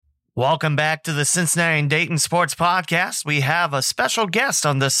Welcome back to the Cincinnati and Dayton Sports Podcast. We have a special guest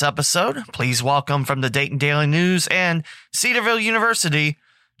on this episode. Please welcome from the Dayton Daily News and Cedarville University,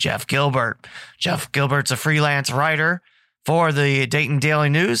 Jeff Gilbert. Jeff Gilbert's a freelance writer for the Dayton Daily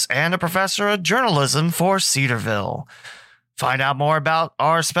News and a professor of journalism for Cedarville. Find out more about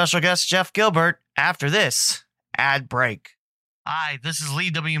our special guest, Jeff Gilbert, after this ad break. Hi, this is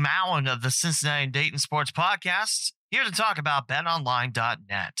Lee W. Mowen of the Cincinnati and Dayton Sports Podcast, here to talk about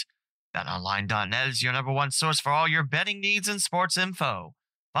betonline.net. BetOnline.net is your number one source for all your betting needs and sports info.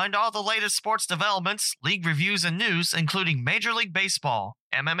 Find all the latest sports developments, league reviews, and news, including Major League Baseball,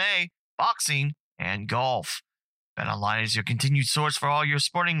 MMA, boxing, and golf. BetOnline is your continued source for all your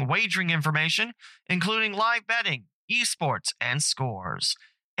sporting wagering information, including live betting, esports, and scores.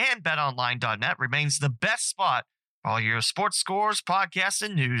 And BetOnline.net remains the best spot for all your sports scores, podcasts,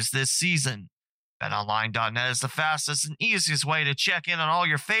 and news this season. BetOnline.net is the fastest and easiest way to check in on all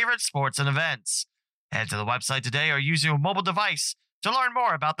your favorite sports and events. Head to the website today or use your mobile device to learn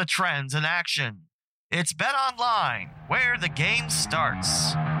more about the trends in action. It's BetOnline, where the game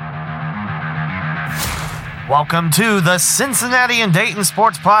starts. Welcome to the Cincinnati and Dayton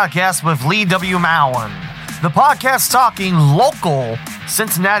Sports Podcast with Lee W. Mowen. The podcast talking local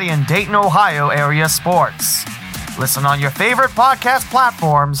Cincinnati and Dayton, Ohio area sports. Listen on your favorite podcast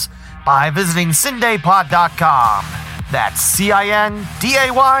platforms by visiting cindaypod.com. That's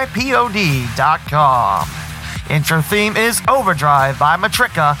CINDAYPOD.com. Intro theme is Overdrive by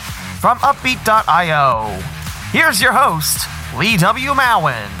Matrika from Upbeat.io. Here's your host, Lee W.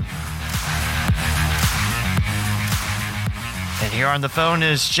 Mowen. And here on the phone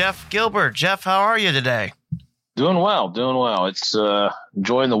is Jeff Gilbert. Jeff, how are you today? Doing well. It's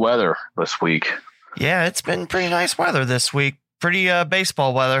enjoying the weather this week. Yeah, it's been pretty nice weather this week. Pretty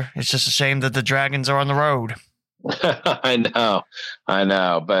baseball weather. It's just a shame that the Dragons are on the road. I know.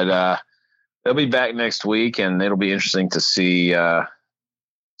 But they'll be back next week, and it'll be interesting to see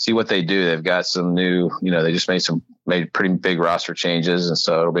what they do. They've got some new, they just made pretty big roster changes, and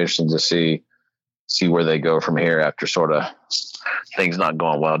so it'll be interesting to see where they go from here after sort of things not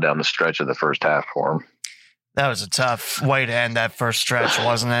going well down the stretch of the first half for them. That was a tough way to end that first stretch,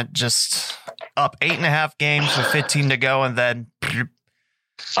 wasn't it? Just up 8.5 games with 15 to go, and then.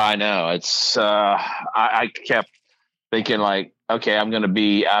 I know. It's. I kept thinking like, okay, I'm going to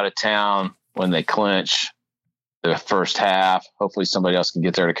be out of town when they clinch the first half. Hopefully, somebody else can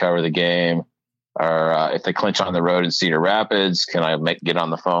get there to cover the game. Or if they clinch on the road in Cedar Rapids, can I get on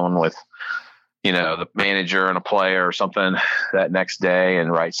the phone with, the manager and a player or something that next day and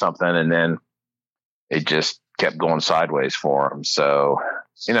write something? And then it just kept going sideways for them. So,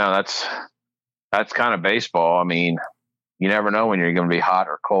 that's kind of baseball. I mean, you never know when you're going to be hot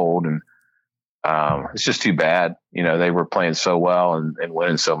or cold. And it's just too bad. They were playing so well and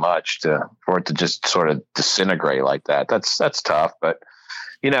winning so much for it to just sort of disintegrate like that. That's tough. But,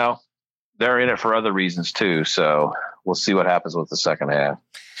 they're in it for other reasons too. So we'll see what happens with the second half.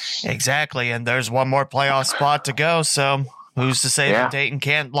 Exactly. And there's one more playoff spot to go. So who's to say that Dayton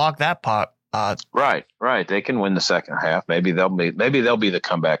can't lock that pot? Right. They can win the second half. Maybe they'll be the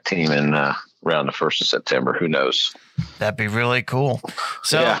comeback team in around the 1st of September. Who knows? That'd be really cool.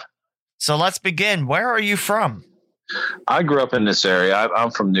 So let's begin. Where are you from? I grew up in this area.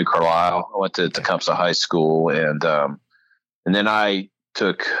 I'm from New Carlisle. I went to Tecumseh High School, and then I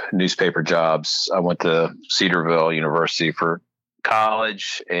took newspaper jobs. I went to Cedarville University for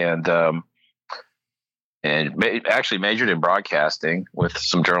college, and actually majored in broadcasting with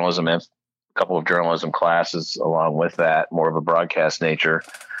some journalism and a couple of journalism classes along with that, more of a broadcast nature.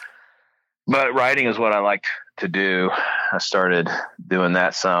 But writing is what I liked to do. I started doing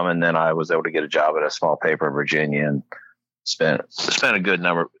that some, and then I was able to get a job at a small paper in Virginia and spent a good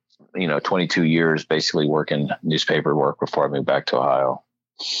number, 22 years basically working newspaper work before I moved back to Ohio.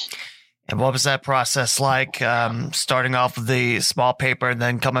 And what was that process like, starting off with the small paper and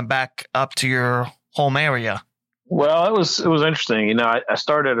then coming back up to your home area? Well, it was interesting. I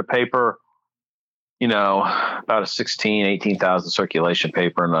started a paper, about a 18,000 circulation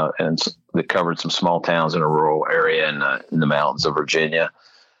paper, and that covered some small towns in a rural area in the mountains of Virginia,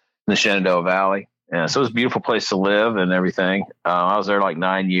 in the Shenandoah Valley. And so it was a beautiful place to live and everything. I was there like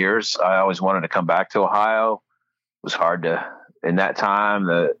 9 years. I always wanted to come back to Ohio. It was hard in that time.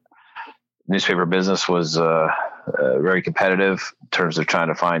 The newspaper business was very competitive in terms of trying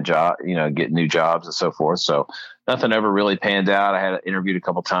to find get new jobs and so forth. So nothing ever really panned out. I had interviewed a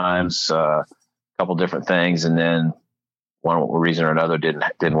couple times, a couple different things, and then one reason or another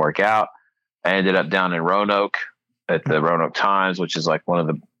didn't work out. I ended up down in Roanoke at the Roanoke Times, which is like one of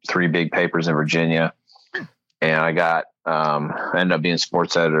the three big papers in Virginia. And I got I ended up being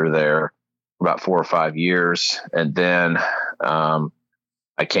sports editor there for about 4 or 5 years. And then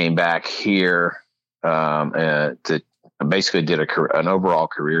I came back here to basically did an overall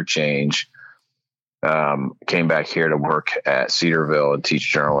career change. Came back here to work at Cedarville and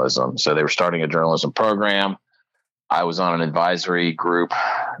teach journalism. So they were starting a journalism program. I was on an advisory group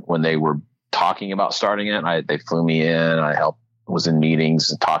when they were talking about starting it. They flew me in. Was in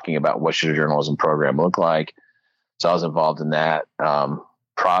meetings and talking about what should a journalism program look like. So I was involved in that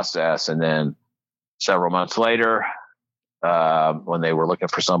process. And then several months later, when they were looking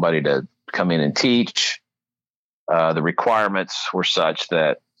for somebody to come in and teach, the requirements were such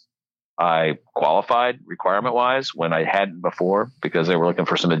that I qualified requirement wise when I hadn't before, because they were looking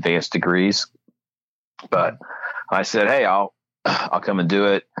for some advanced degrees. But I said, hey, I'll come and do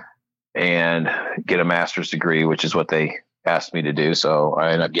it and get a master's degree, which is what they asked me to do. So I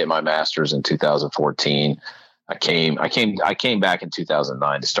ended up getting my master's in 2014. I came back in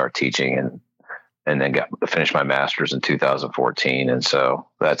 2009 to start teaching and then got to finish my master's in 2014. And so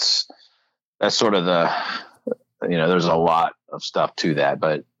that's sort of there's a lot of stuff to that,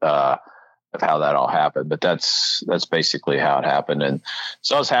 but of how that all happened, but that's basically how it happened. And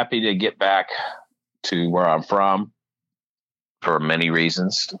so I was happy to get back to where I'm from for many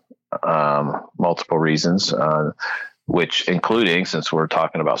reasons, multiple reasons, which including, since we're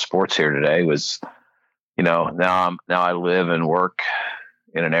talking about sports here today, was, now I live and work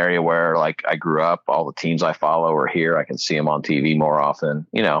in an area where, like, I grew up, all the teams I follow are here. I can see them on TV more often,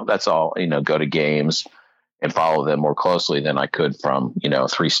 that's all, go to games and follow them more closely than I could from,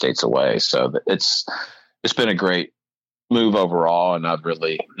 3 states away. So it's been a great move overall. And I've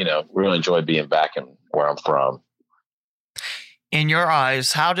really enjoyed being back in where I'm from. In your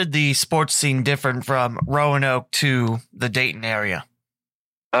eyes, how did the sports scene different from Roanoke to the Dayton area?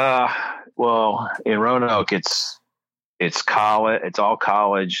 Well, in Roanoke, it's college. It's all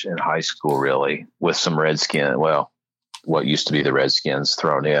college and high school, really, with some Redskins. Well, what used to be the Redskins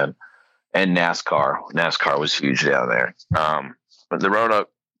thrown in, and NASCAR. NASCAR was huge down there. But the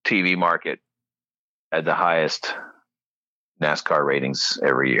Roanoke TV market had the highest NASCAR ratings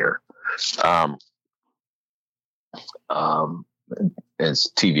every year.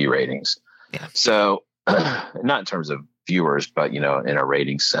 It's TV ratings. Yeah. So not in terms of viewers, but, in a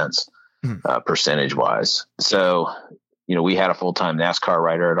rating sense, percentage wise. So, we had a full-time NASCAR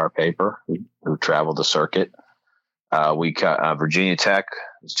writer at our paper who traveled the circuit. Virginia Tech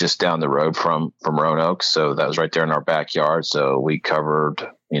was just down the road from Roanoke. So that was right there in our backyard. So we covered,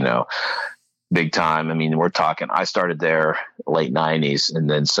 big time. I mean, we're talking, I started there late 90s. And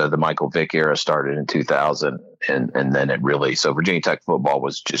then, so the Michael Vick era started in 2000. And then it really, so Virginia Tech football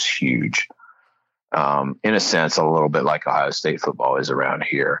was just huge. In a sense, a little bit like Ohio State football is around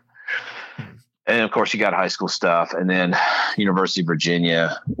here. And of course you got high school stuff, and then University of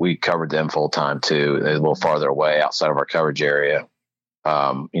Virginia, we covered them full time too. They're a little farther away outside of our coverage area,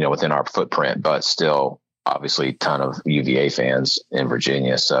 within our footprint, but still obviously a ton of UVA fans in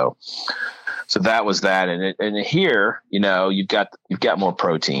Virginia. So that was that. And here, you've got more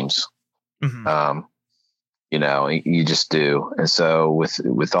pro teams. Mm-hmm. You just do. And so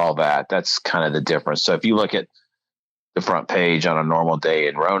with all that, that's kind of the difference. So if you look at the front page on a normal day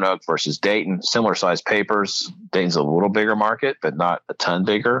in Roanoke versus Dayton, similar size papers. Dayton's a little bigger market, but not a ton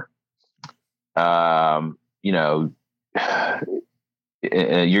bigger. You're going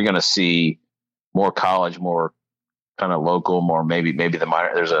to see more college, more kind of local, more maybe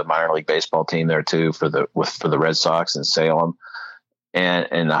there's a minor league baseball team there too for the Red Sox in Salem.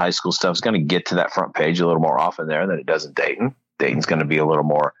 And the high school stuff is going to get to that front page a little more often there than it does in Dayton. Dayton's going to be a little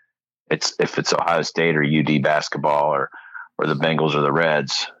more, if it's Ohio State or UD basketball or the Bengals or the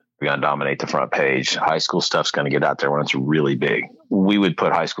Reds, we're going to dominate the front page. High school stuff's going to get out there when it's really big. We would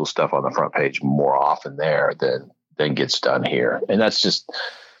put high school stuff on the front page more often there than gets done here. And that's just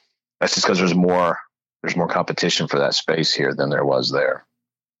because there's more competition for that space here than there was there.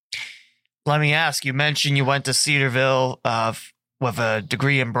 Let me ask, you mentioned you went to Cedarville with a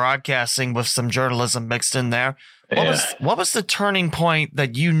degree in broadcasting with some journalism mixed in there. What was the turning point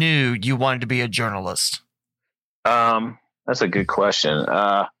that you knew you wanted to be a journalist? That's a good question.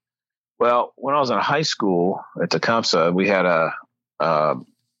 Well, when I was in high school at Tecumseh, we had a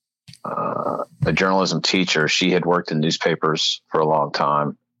journalism teacher. She had worked in newspapers for a long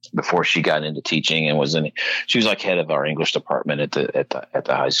time before she got into teaching, and she was like head of our English department at the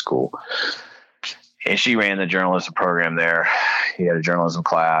high school. And she ran the journalism program there. He had a journalism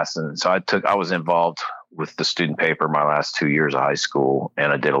class. And so I was involved with the student paper my last 2 years of high school.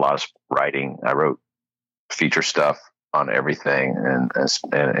 And I did a lot of writing. I wrote feature stuff on everything and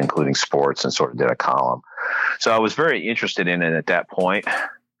including sports, and sort of did a column. So I was very interested in it at that point.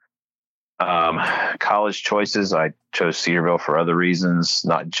 College choices, I chose Cedarville for other reasons,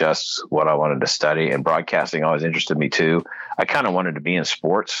 not just what I wanted to study. And broadcasting always interested me too. I kind of wanted to be in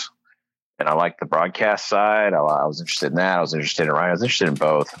sports, and I liked the broadcast side. I was interested in that. I was interested in writing. I was interested in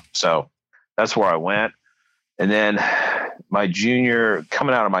both. So that's where I went. And then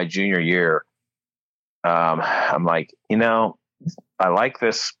coming out of my junior year, I'm like, I like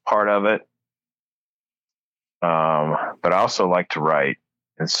this part of it, but I also like to write.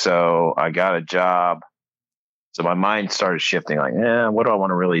 And so I got a job. So my mind started shifting, like, what do I want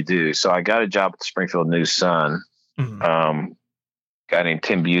to really do? So I got a job at the Springfield News-Sun. Mm-hmm. A guy named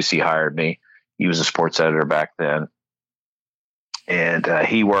Tim Busey hired me. He was a sports editor back then. And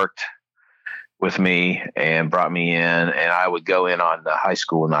he worked with me and brought me in. And I would go in on the high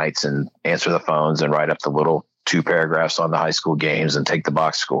school nights and answer the phones and write up the little 2 paragraphs on the high school games and take the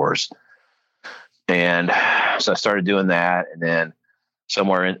box scores. And so I started doing that. And then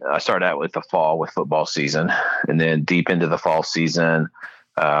I started out with the fall with football season, and then deep into the fall season,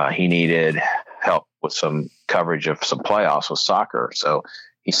 he needed help with some coverage of some playoffs with soccer. So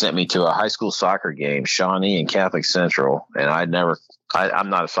he sent me to a high school soccer game, Shawnee and Catholic Central. And I'm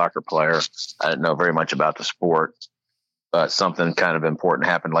not a soccer player. I didn't know very much about the sport, but something kind of important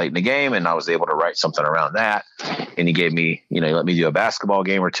happened late in the game, and I was able to write something around that. And he gave me, he let me do a basketball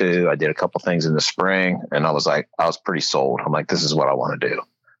game or two. I did a couple things in the spring, and I was pretty sold. I'm like, this is what I want to do.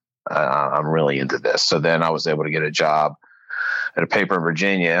 I'm really into this. So then I was able to get a job at a paper in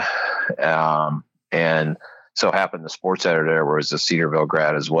Virginia. And so happened the sports editor there was a Cedarville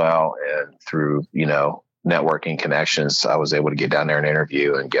grad as well. And through, networking connections, I was able to get down there and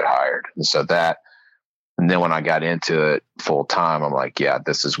interview and get hired. And then when I got into it full time, I'm like, yeah,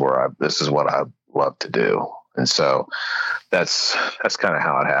 this is what I love to do. And so that's kind of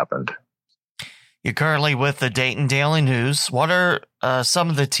how it happened. You're currently with the Dayton Daily News. What are some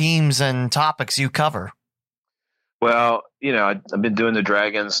of the teams and topics you cover? Well, I've been doing the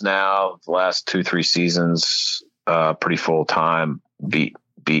Dragons now the last 2-3 seasons, pretty full time beat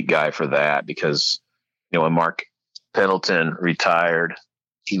guy for that, because, when Mark Pendleton retired,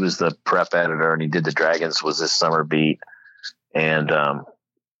 he was the prep editor and he did the Dragons was his summer beat. And,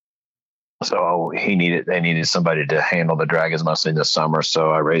 so they needed somebody to handle the Dragons mostly in the summer.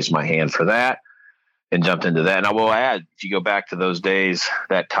 So I raised my hand for that and jumped into that. And I will add, if you go back to those days,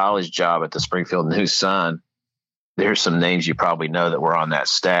 that college job at the Springfield News-Sun, there's some names you probably know that were on that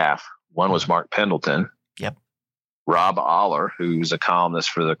staff. One was Mark Pendleton. Yep. Rob Aller, who's a columnist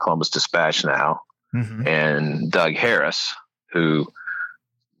for the Columbus Dispatch now, mm-hmm. and Doug Harris, who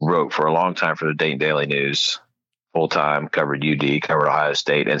wrote for a long time for the Dayton Daily News, full-time, covered UD, covered Ohio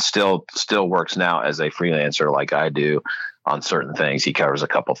State, and still works now as a freelancer like I do on certain things. He covers a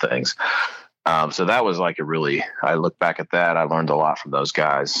couple things. So that was like I look back at that. I learned a lot from those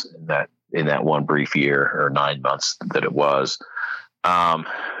guys in that one brief year or 9 months that it was.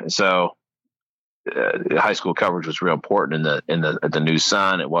 So high school coverage was real important at the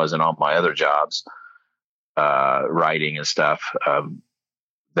News-Sun. It was in all my other jobs, writing and stuff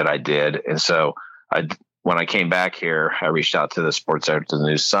that I did. And so when I came back here, I reached out to the sports editor of the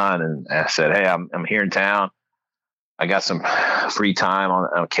News-Sun and I said, hey, I'm here in town. I got some free time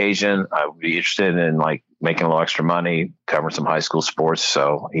on occasion. I would be interested in making a little extra money, covering some high school sports.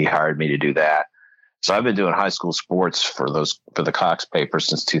 So he hired me to do that. So I've been doing high school sports for the Cox paper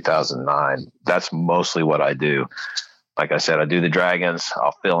since 2009. That's mostly what I do. Like I said, I do the Dragons.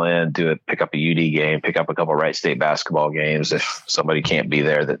 I'll fill in, pick up a UD game, pick up a couple of Wright State basketball games if somebody can't be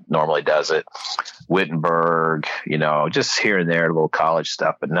there that normally does it. Wittenberg, just here and there, a little college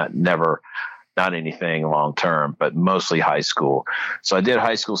stuff, but not anything long term, but mostly high school. So I did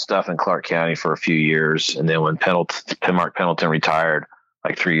high school stuff in Clark County for a few years, and then when Mark Pendleton retired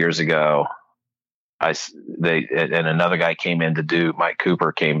 3 years ago, and another guy came in to do. Mike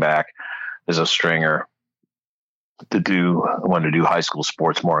Cooper came back as a stringer wanted to do high school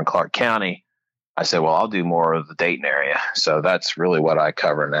sports more in Clark County. I said, well, I'll do more of the Dayton area. So that's really what I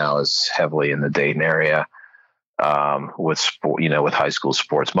cover now, is heavily in the Dayton area, with sport, with high school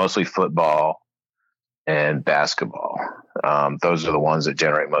sports, mostly football and basketball. Those are the ones that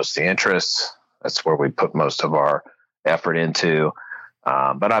generate most of the interest. That's where we put most of our effort into.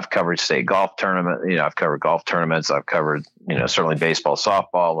 But I've covered state golf tournament. I've covered golf tournaments. I've covered, certainly baseball,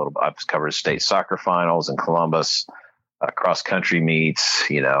 softball. I've covered state soccer finals in Columbus, cross country meets,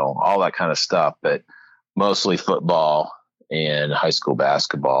 all that kind of stuff. But mostly football and high school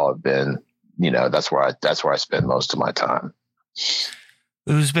basketball have been, that's where I spend most of my time.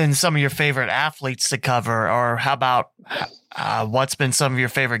 Who's been some of your favorite athletes to cover, or how about what's been some of your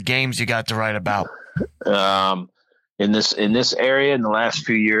favorite games you got to write about? In this area in the last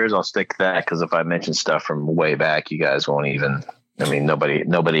few years, I'll stick to that because if I mention stuff from way back, you guys won't even. I mean,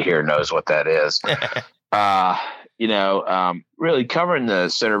 nobody here knows what that is. Really covering the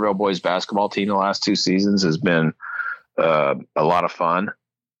Centerville boys basketball team the last 2 seasons has been a lot of fun.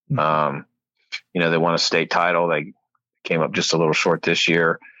 They won a state title. They came up just a little short this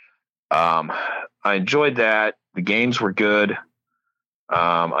year. I enjoyed that. The games were good.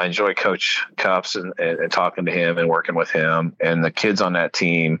 I enjoy Coach Cups and talking to him and working with him and the kids on that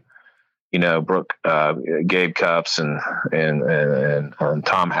team. Brooke, Gabe Cups and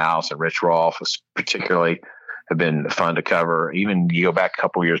Tom House and Rich Rolfe particularly have been fun to cover. Even you go back a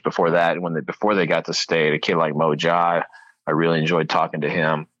couple of years before that, before they got to state, a kid like Mo Jai, I really enjoyed talking to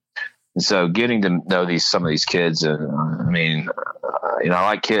him. And so getting to know some of these kids, and I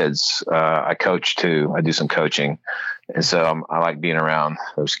like kids. I coach too. I do some coaching, and so I like being around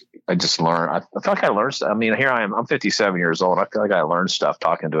those. I just learn. I feel like I learned. I mean, here I am. I'm 57 years old. I feel like I learned stuff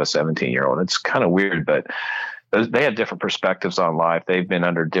talking to a 17-year-old. It's kind of weird, but they have different perspectives on life. They've been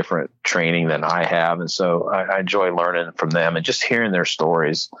under different training than I have, and so I enjoy learning from them and just hearing their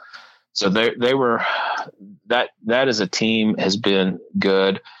stories. So they were that as a team has been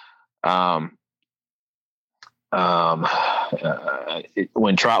good. When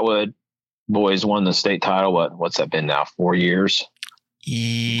Trotwood boys won the state title, what's that been now? 4 years?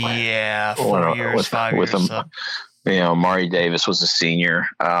 Yeah, 4 years, 5 years. With them, Mari Davis was a senior.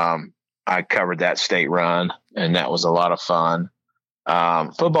 I covered that state run, and that was a lot of fun.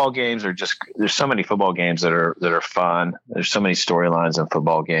 Football games are there's so many football games that are fun. There's so many storylines in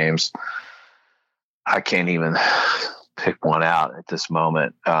football games. I can't even pick one out at this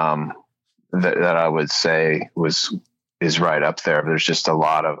moment that I would say is right up there. There's just a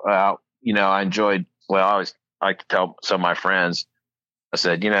lot of I enjoyed. Well, I always like to tell some of my friends. I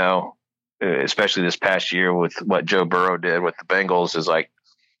said, especially this past year with what Joe Burrow did with the Bengals is like,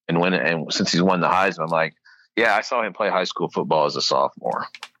 and since he's won the Heisman, I'm like, yeah, I saw him play high school football as a sophomore,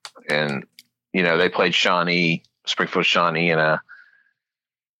 and they played Springfield Shawnee in a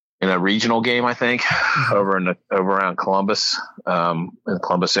regional game, I think, over around Columbus, in the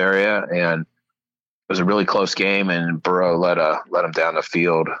Columbus area, and it was a really close game. And Burrow let him down the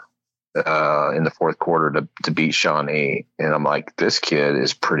field in the fourth quarter to beat Shawnee, and I'm like, this kid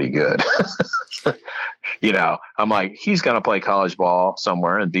is pretty good. I'm like, he's going to play college ball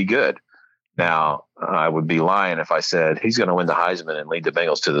somewhere and be good. Now, I would be lying if I said he's going to win the Heisman and lead the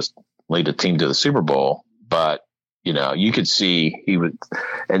Bengals lead the team to the Super Bowl, but. You could see he would,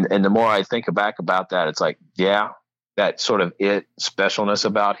 and the more I think back about that, it's like, yeah, that sort of specialness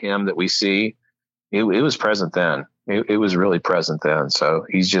about him that we see, it was present then. It was really present then. So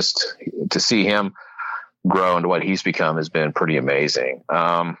he's just, to see him grow into what he's become has been pretty amazing.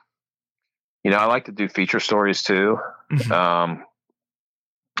 I like to do feature stories too. Mm-hmm.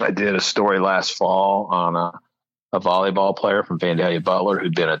 I did a story last fall on a volleyball player from Vandalia Butler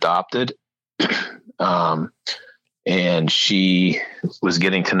who'd been adopted. And she was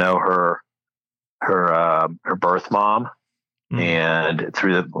getting to know her birth mom, and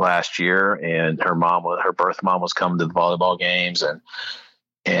through the last year, and her birth mom was coming to the volleyball games,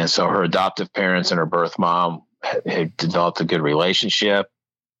 and so her adoptive parents and her birth mom had developed a good relationship,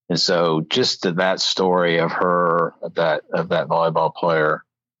 and so just that story of that volleyball player,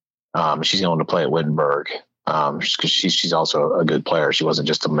 she's going to play at Wittenberg, because she's also a good player. She wasn't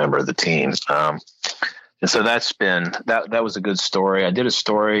just a member of the team. And so that's been that was a good story. I did a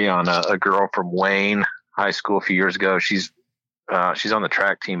story on a girl from Wayne High School a few years ago. She's on the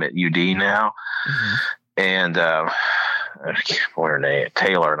track team at UD now, and I can't remember her name,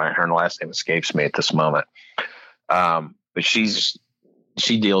 Taylor, and her last name escapes me at this moment. But she's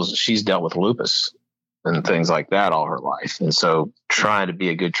dealt with lupus and things like that all her life, and so trying to be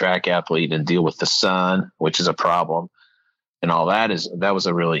a good track athlete and deal with the sun, which is a problem. And all that was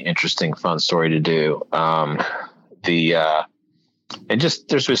a really interesting, fun story to do. And just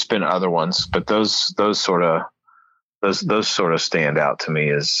there's just been other ones, but those sort of stand out to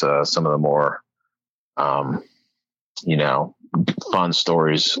me as some of the more, fun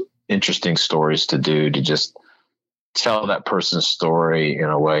stories, interesting stories to do, to just tell that person's story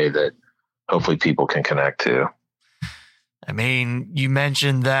in a way that hopefully people can connect to. I mean, you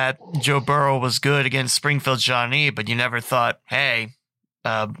mentioned that Joe Burrow was good against Springfield Shawnee, but you never thought, hey,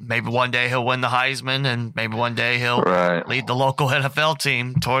 maybe one day he'll win the Heisman, and maybe one day he'll lead the local NFL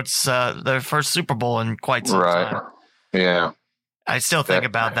team towards their first Super Bowl in quite some time. Yeah. I still think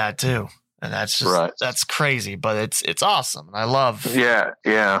about that too. And that's just, right. that's crazy, but it's awesome. I love. Yeah.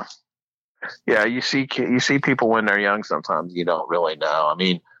 Yeah. Yeah. You see people when they're young, sometimes you don't really know. I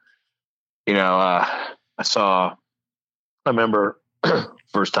mean, I remember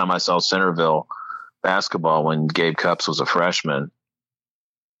first time I saw Centerville basketball when Gabe Cupps was a freshman.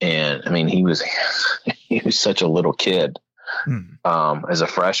 And I mean, he was such a little kid as a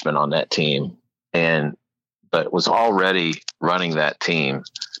freshman on that team, but was already running that team.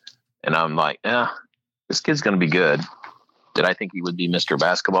 And I'm like, this kid's going to be good. Did I think he would be Mr.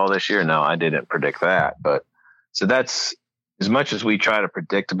 Basketball this year? No, I didn't predict that. But so that's as much as we try to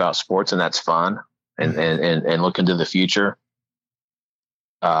predict about sports, and that's fun and look into the future.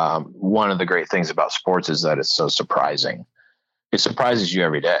 One of the great things about sports is that it's so surprising. It surprises you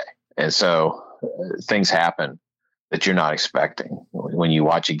every day. And so things happen that you're not expecting. When you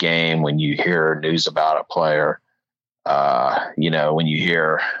watch a game, when you hear news about a player, when you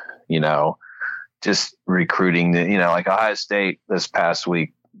hear, just recruiting, like Ohio State this past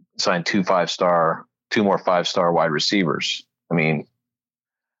week signed two more 5-star wide receivers. I mean,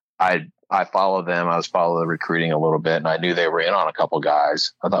 I follow them. I was following the recruiting a little bit, and I knew they were in on a couple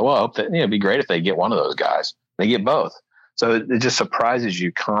guys. I thought, well, I hope that, it'd be great if they get one of those guys. They get both. So it just surprises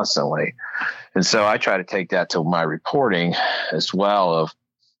you constantly. And so I try to take that to my reporting as well, of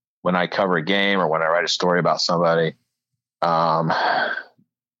when I cover a game or when I write a story about somebody, something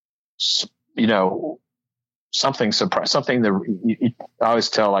that I always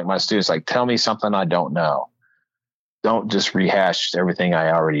tell like my students, like, tell me something I don't know. Don't just rehash everything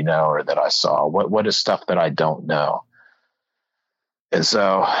I already know or that I saw. What is stuff that I don't know? And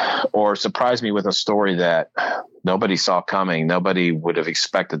so, or surprise me with a story that nobody saw coming. Nobody would have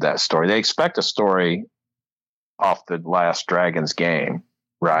expected that story. They expect a story off the last Dragons game,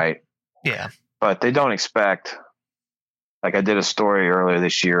 right? Yeah. But they don't expect, like I did a story earlier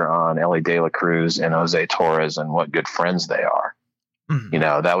this year on Ellie De La Cruz and Jose Torres and what good friends they are.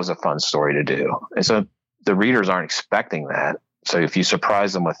 Mm-hmm. That was a fun story to do. And so the readers aren't expecting that. So if you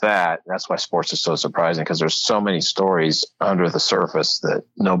surprise them with that, that's why sports is so surprising, because there's so many stories under the surface that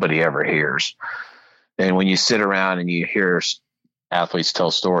nobody ever hears. And when you sit around and you hear athletes tell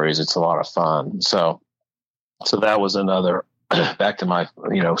stories, it's a lot of fun. So that was another, back to my,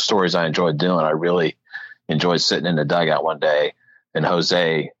 stories I enjoyed doing. I really enjoyed sitting in the dugout one day and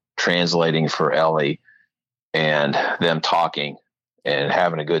Jose translating for Ellie and them talking and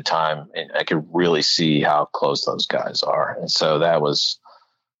having a good time. And I could really see how close those guys are. And so that was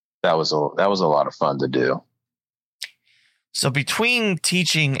a lot of fun to do. So between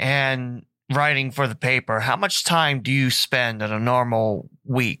teaching and writing for the paper, how much time do you spend in a normal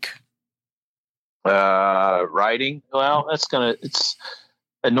week? Writing? Well, it's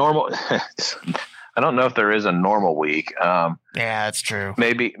a normal, I don't know if there is a normal week. Yeah, that's true.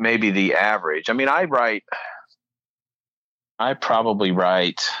 Maybe the average. I mean, I probably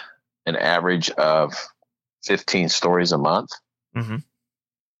write an average of 15 stories a month. Mm-hmm.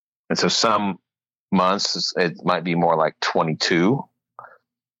 And so some months it might be more like 22,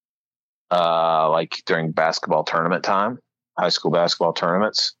 like during basketball tournament time, high school basketball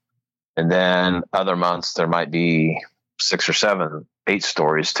tournaments. And then other months there might be 6 or 7, 8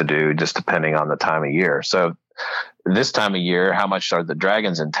 stories to do, just depending on the time of year. So this time of year, how much are the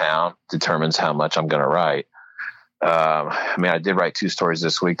Dragons in town determines how much I'm going to write. I did write 2 stories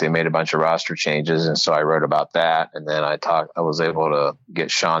this week. They made a bunch of roster changes, and so I wrote about that. And then I was able to get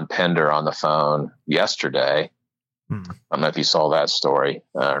Sean Pender on the phone yesterday. I don't know if you saw that story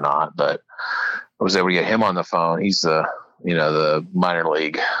or not, but I was able to get him on the phone. He's the minor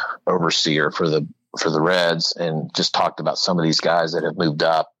league overseer for the Reds, and just talked about some of these guys that have moved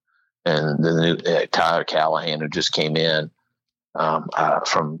up, and the new Tyler Callahan, who just came in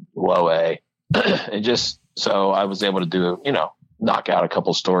from low A, and just. So I was able to do, knock out a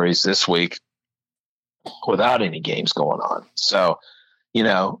couple stories this week without any games going on. So,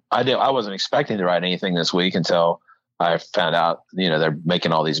 I wasn't expecting to write anything this week until I found out, they're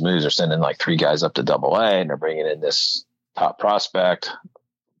making all these moves. They're sending like 3 guys up to AA, and they're bringing in this top prospect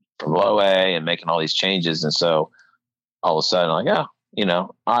from low A and making all these changes. And so all of a sudden,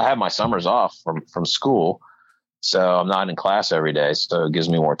 I have my summers off from school, so I'm not in class every day. So it gives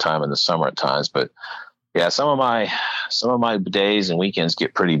me more time in the summer at times, but yeah, some of my days and weekends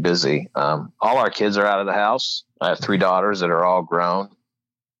get pretty busy. All our kids are out of the house. I have 3 daughters that are all grown,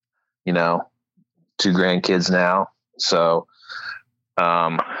 2 grandkids now. So,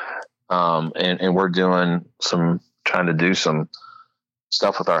 and we're trying to do some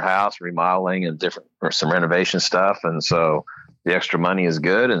stuff with our house, remodeling and some renovation stuff. And so the extra money is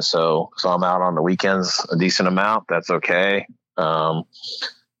good. And so I'm out on the weekends a decent amount. That's okay.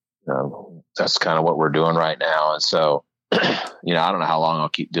 that's kind of what we're doing right now. And so, I don't know how long I'll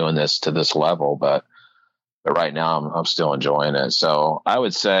keep doing this to this level, but right now I'm still enjoying it. So I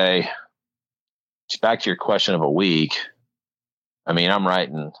would say, back to your question of a week. I mean,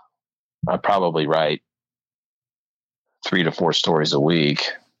 I probably write 3 to 4 stories a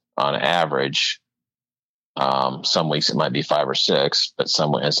week on average. Some weeks it might be 5 or 6, but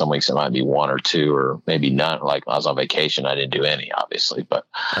some weeks it might be 1 or 2, or maybe none. Like I was on vacation, I didn't do any, obviously, but,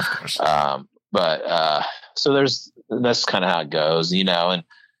 of course. So that's kind of how it goes, and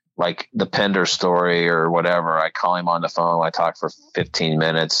like the Pender story or whatever, I call him on the phone. I talk for 15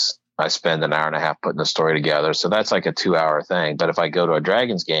 minutes. I spend an hour and a half putting the story together. So that's like a 2-hour thing. But if I go to a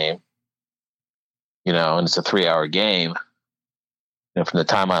Dragons game, and it's a 3-hour game, from the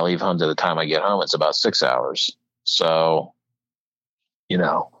time I leave home to the time I get home, it's about 6 hours. So,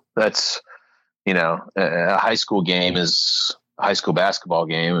 that's, a high school basketball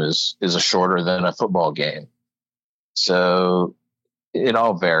game is a shorter than a football game. So it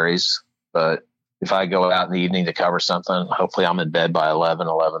all varies, but if I go out in the evening to cover something, hopefully I'm in bed by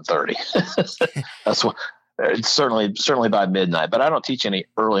 11:30. That's what. It's certainly by midnight, but I don't teach any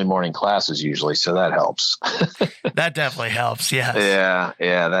early morning classes usually, so that helps. That definitely helps. Yes.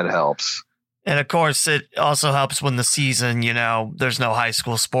 Yeah, that helps. And of course, it also helps when the season, there's no high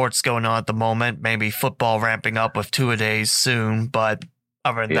school sports going on at the moment. Maybe football ramping up with 2-a-days soon, but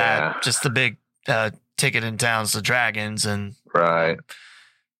other than that, just the big ticket in town's the Dragons, and right.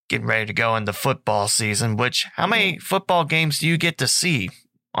 Getting ready to go into football season. How many football games do you get to see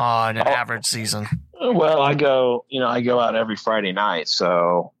on an average season? Well, I go out every Friday night.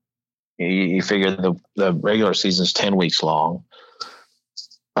 So you figure the regular season's 10 weeks long.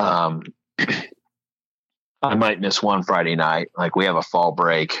 I might miss one Friday night. Like we have a fall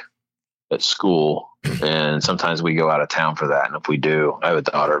break at school, and sometimes we go out of town for that. And if we do, I have a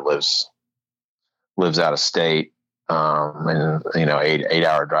daughter lives out of state, and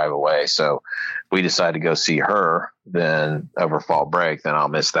 8-hour drive away. So we decide to go see her then over fall break, then I'll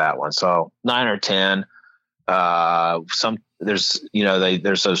miss that one. So 9 or 10, there's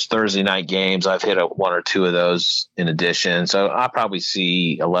those Thursday night games. I've hit 1 or 2 of those in addition. So I'll probably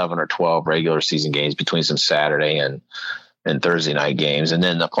see 11 or 12 regular season games between some Saturday and Thursday night games. And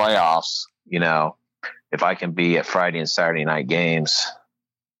then the playoffs, if I can be at Friday and Saturday night games,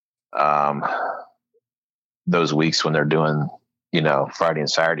 those weeks when they're doing, Friday and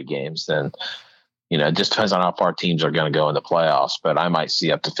Saturday games, then, it just depends on how far teams are going to go in the playoffs, but I might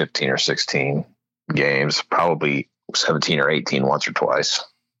see up to 15 or 16 games, probably 17 or 18 once or twice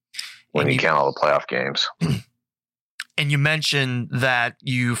when you count all the playoff games. And you mentioned that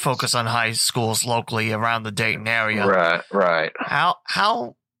you focus on high schools locally around the Dayton area. Right.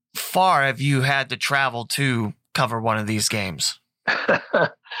 How far have you had to travel to cover one of these games?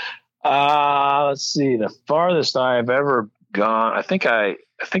 Let's see. The farthest I've ever gone, I think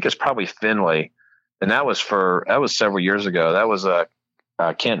it's probably Findlay, and that was several years ago. That was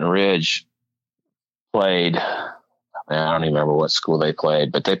Kenton Ridge played. I don't even remember what school they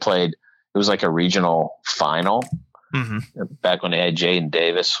played, but they played. It was like a regional final. Mm-hmm. Back when they had Jaden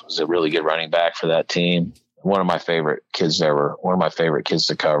Davis, was a really good running back for that team. One of my favorite kids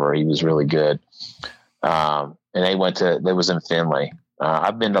to cover. He was really good. And they was in Findlay.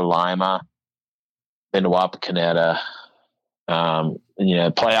 I've been to Lima, been to Wapakoneta.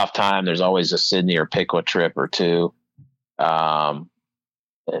 Playoff time, there's always a Sydney or Piqua trip or two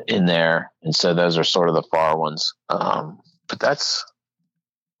in there. And so those are sort of the far ones. But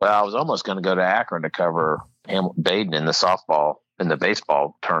I was almost going to go to Akron to cover Baden in the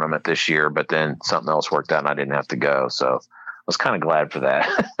baseball tournament this year, but then something else worked out and I didn't have to go. So I was kind of glad for that.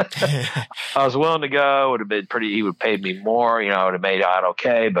 I was willing to go. It would have been he would have paid me more, it would have made out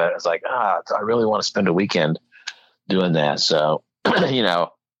okay. But I was like, I really want to spend a weekend doing that. So, the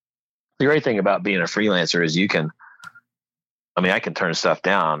great thing about being a freelancer is I can turn stuff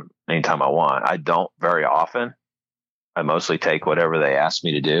down anytime I want. I don't very often. I mostly take whatever they ask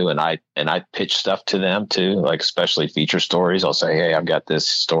me to do, and I pitch stuff to them too, like especially feature stories. I'll say, hey, I've got this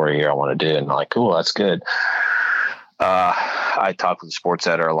story here I want to do, and I'm like, cool, that's good. I talk with the sports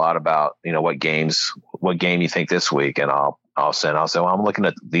editor a lot about, what game you think this week, and I'll say, well, I'm looking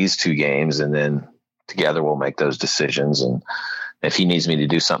at these 2 games, and then together we'll make those decisions. And if he needs me to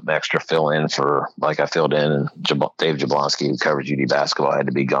do something extra, fill in for, like I filled in, and Dave Jablonski, who covered UD basketball, had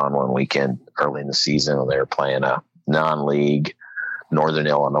to be gone one weekend early in the season when they were playing a non-league. Northern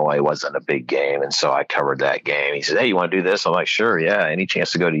Illinois wasn't a big game, and so I covered that game. He said, hey, you want to do this? I'm like, sure, yeah, any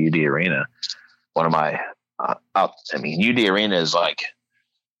chance to go to UD Arena. One of my UD Arena is like,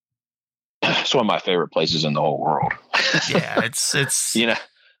 it's one of my favorite places in the whole world. Yeah, it's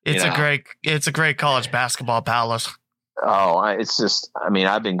It's a great college basketball palace. Oh, it's just, I mean,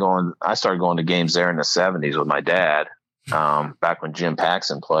 I started going to games there in the 70s with my dad, back when Jim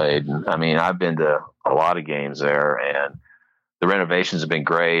Paxson played. And, I mean, I've been to a lot of games there, and the renovations have been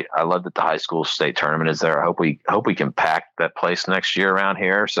great. I love that the high school state tournament is there. I hope we can pack that place next year around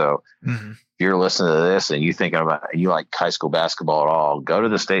here. So if you're listening to this and you like high school basketball at all, go to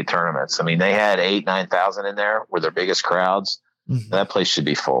the state tournaments. I mean, they had 9,000 in there were their biggest crowds. That place should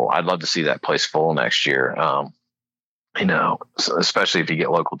be full. I'd love to see that place full next year. Especially if you get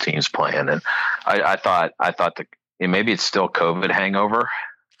local teams playing. And I thought that maybe it's still COVID hangover.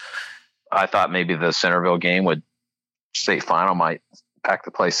 I thought maybe the Centerville game state final might pack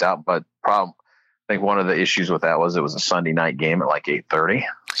the place out, but I think one of the issues with that was it was a Sunday night game at like 8:30.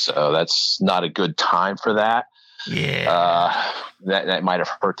 So that's not a good time for that. Yeah. That might have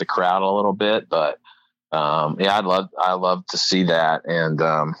hurt the crowd a little bit, but I'd love to see that. And,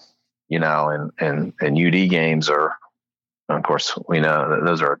 and UD games are, of course, we know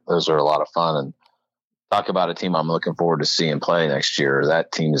those are a lot of fun. And talk about a team I'm looking forward to seeing play next year.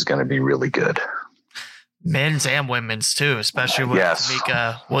 That team is going to be really good. Men's and women's too, especially with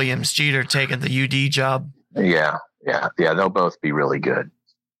Tamika Williams-Jeter taking the UD job. Yeah. They'll both be really good.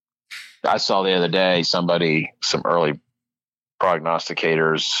 I saw the other day some early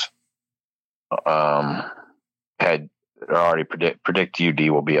prognosticators had already predict UD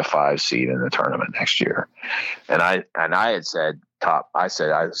will be a 5 seed in the tournament next year, and I had said top. I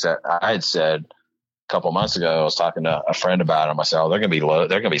had said a couple months ago, I was talking to a friend about them. I said, they're going to be low.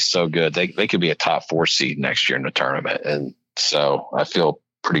 They're going to be so good. They could be a top 4 seed next year in the tournament. And so I feel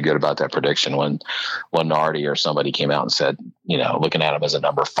pretty good about that prediction when Nardi or somebody came out and said, looking at them as a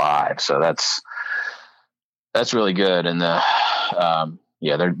number 5. So that's really good. And they're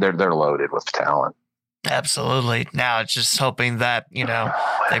loaded with talent. Absolutely. Now it's just hoping that,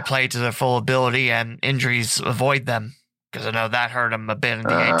 they play to their full ability and injuries avoid them. Because I know that hurt him a bit in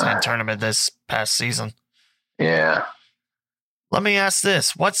the A-10 tournament this past season. Yeah. Let me ask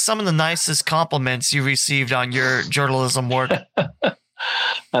this. What's some of the nicest compliments you received on your journalism work?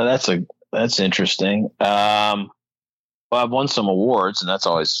 That's interesting. Well, I've won some awards, and that's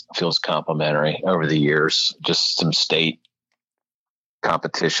always feels complimentary over the years, just some state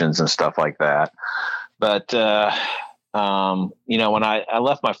competitions and stuff like that. But, when I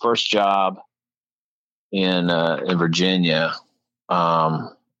left my first job in Virginia,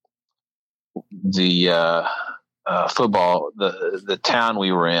 the football, the town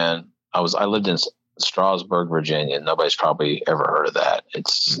we were in, I lived in Strasburg, Virginia. Nobody's probably ever heard of that.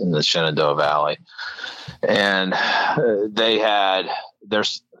 It's in the Shenandoah Valley, and they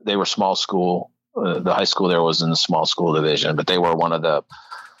were small school. The high school there was in the small school division, but they were one of the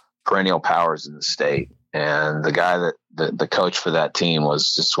perennial powers in the state. And the guy the coach for that team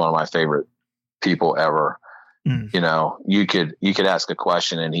was just one of my favorite people ever. You could ask a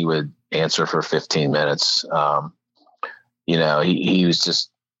question and he would answer for 15 minutes. He was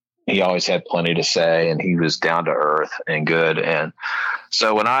just, he always had plenty to say, and he was down to earth and good. And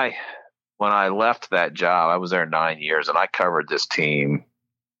so when I left that job, I was there 9 years, and I covered this team.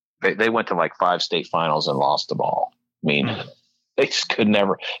 They went to like 5 state finals and lost the ball. I mean, they could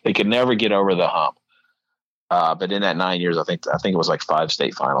never get over the hump. But in that 9 years, I think it was like 5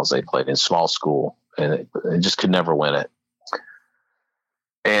 state finals they played in small school, and they just could never win it.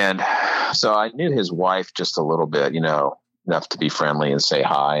 And so I knew his wife just a little bit, enough to be friendly and say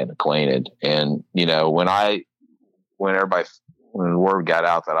hi and acquainted. And, when word got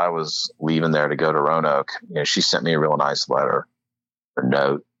out that I was leaving there to go to Roanoke, she sent me a real nice letter or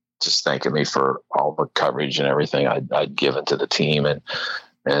note, just thanking me for all the coverage and everything I'd given to the team and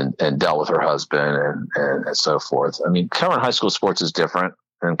dealt with her husband and so forth. I mean, covering high school sports is different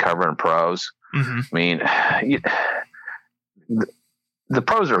than covering pros. Mm-hmm. I mean, the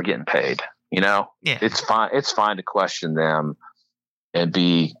pros are getting paid, Yeah. It's fine to question them and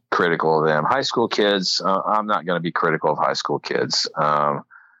be critical of them. High school kids, I'm not going to be critical of high school kids. If a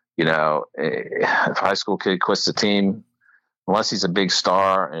high school kid quits the team, unless he's a big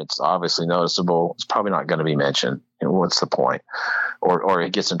star and it's obviously noticeable, it's probably not going to be mentioned. What's the point? Or he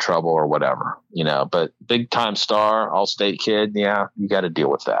gets in trouble or whatever, but big time star, all state kid. Yeah, you got to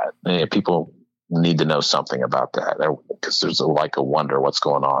deal with that. People need to know something about that because there's a wonder what's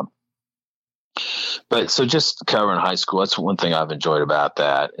going on. But so just covering high school, that's one thing I've enjoyed about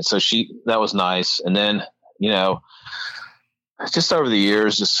that. And so that was nice. And then, just over the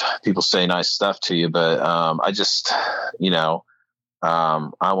years, just people say nice stuff to you, but I just, I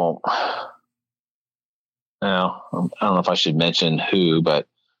won't. I don't know if I should mention who, but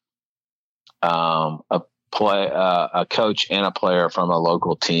a a coach and a player from a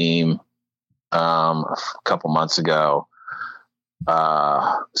local team a couple months ago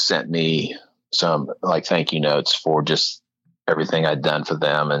sent me some like thank you notes for just everything I'd done for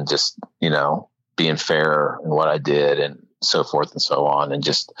them and just, being fair in what I did and so forth and so on. And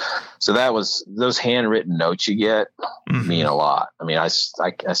just, so that was those handwritten notes you get mean a lot. I mean, I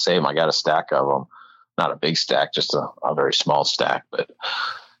save them. I got a stack of them, not a big stack, just a very small stack, but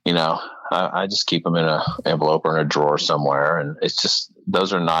I just keep them in an envelope or in a drawer somewhere. And it's just,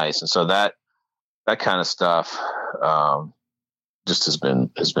 those are nice. And so that kind of stuff, just has been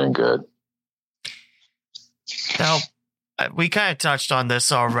good. Now, we kind of touched on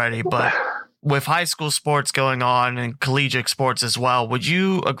this already, but with high school sports going on and collegiate sports as well, would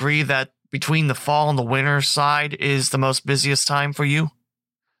you agree that between the fall and the winter side is the most busiest time for you?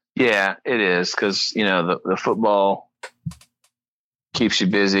 Yeah, it is. Cause the football keeps you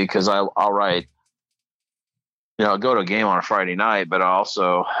busy. Cause I'll write, I'll go to a game on a Friday night, but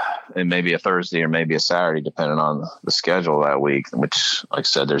and maybe a Thursday or maybe a Saturday, depending on the schedule that week, which, like I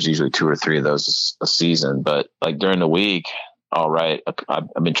said, there's usually 2 or 3 of those a season. But like during the week, I'll write, I've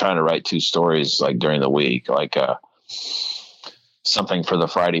been trying to write 2 stories like during the week, like something for the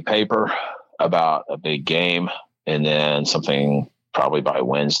Friday paper about a big game, and then something probably by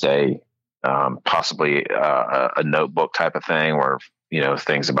Wednesday, possibly a notebook type of thing where,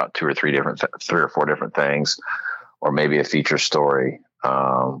 things about 3 or 4 different things, or maybe a feature story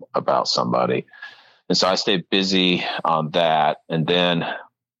about somebody. And so I stay busy on that. And then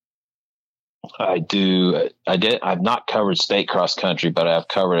I've not covered state cross country, but I've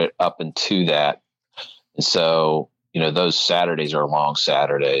covered it up into that. And so, those Saturdays are long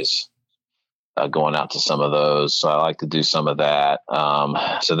Saturdays, going out to some of those. So I like to do some of that.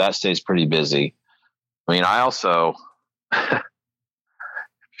 So that stays pretty busy. I mean, I also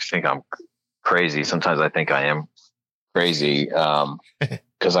think I'm crazy. Sometimes I think I am crazy.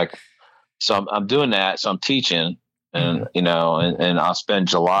 Cause I'm doing that. So I'm teaching and, and I'll spend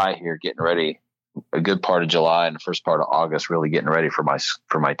July here getting ready, a good part of July and the first part of August, really getting ready for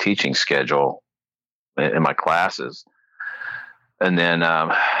my teaching schedule in my classes. And then,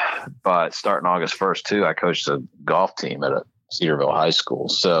 but starting August 1st too, I coached a golf team at a Cedarville high school.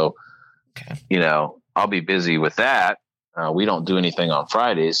 So, I'll be busy with that. We don't do anything on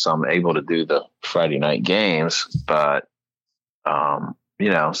Fridays, so I'm able to do the Friday night games, but,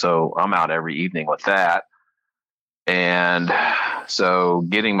 so I'm out every evening with that. And so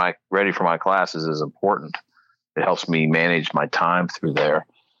getting ready for my classes is important. It helps me manage my time through there.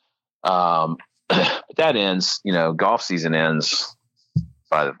 That ends, golf season ends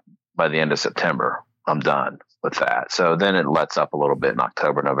by the end of September. I'm done with that. So then it lets up a little bit in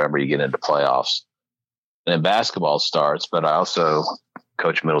October, November, you get into playoffs. And then basketball starts, but I also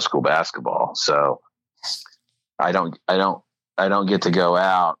coach middle school basketball. So I don't get to go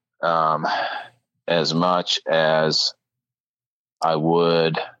out as much as I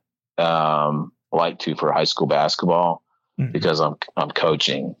would like to for high school basketball because I'm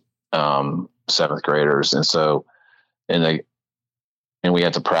coaching 7th graders, and so and we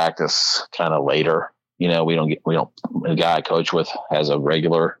have to practice kind of later. The guy I coach with has a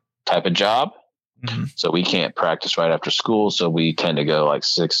regular type of job. So we can't practice right after school. So we tend to go like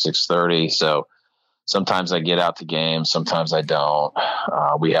 6:30. So sometimes I get out to games. Sometimes I don't.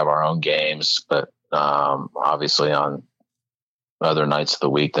 We have our own games, but obviously on other nights of the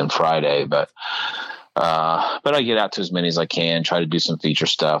week than Friday. But I get out to as many as I can, try to do some feature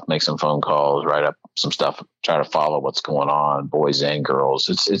stuff, make some phone calls, write up some stuff, try to follow what's going on, boys and girls.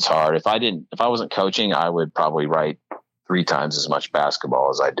 It's hard. If I wasn't coaching, I would probably write 3 times as much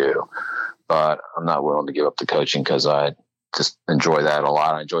basketball as I do. But I'm not willing to give up the coaching because I just enjoy that a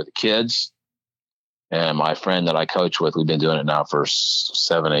lot. I enjoy the kids. And my friend that I coach with, we've been doing it now for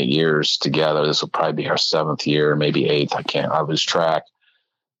 7, 8 years together. This will probably be our 7th year, maybe 8th. I lose track.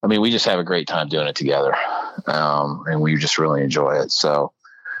 I mean, we just have a great time doing it together. And we just really enjoy it. So,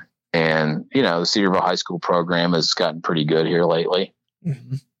 and, the Cedarville High School program has gotten pretty good here lately.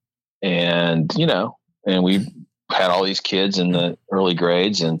 And, and we've had all these kids in the early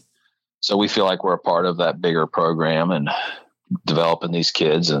grades. And so we feel like we're a part of that bigger program and developing these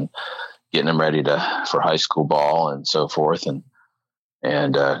kids and getting them ready for high school ball and so forth.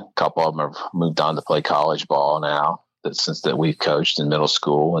 And a couple of them have moved on to play college ball now since we've coached in middle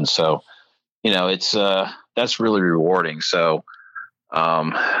school. And so, it's, that's really rewarding. So,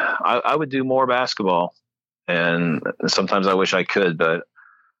 I would do more basketball, and sometimes I wish I could, but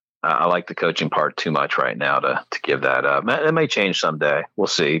I like the coaching part too much right now to give that up. It may change someday. We'll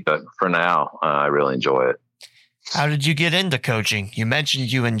see. But for now, I really enjoy it. How did you get into coaching? You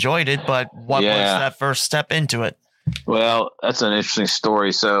mentioned you enjoyed it, but what was that first step into it? Well, that's an interesting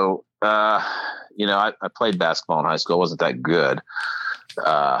story. So, I played basketball in high school. I wasn't that good,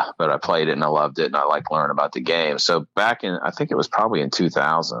 but I played it and I loved it and I liked learning about the game. So back in, I think it was probably in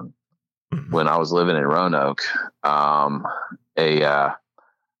 2000 when I was living in Roanoke, a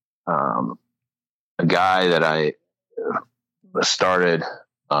guy that I started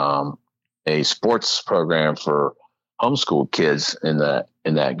a sports program for homeschool kids in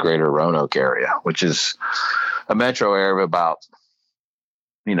that greater Roanoke area, which is a metro area of about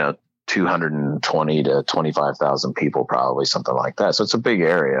 220 to 25,000 people, probably something like that. So it's a big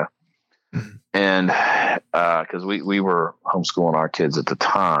area. And because we were homeschooling our kids at the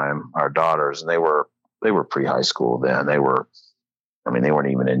time, our daughters, and they were pre-high school then. They weren't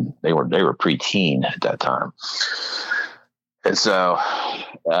even they were preteen at that time. And so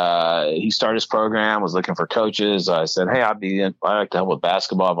he started his program, was looking for coaches. I said, hey, I'd like to help with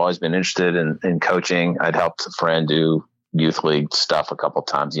basketball. I've always been interested in coaching. I'd helped a friend do youth league stuff a couple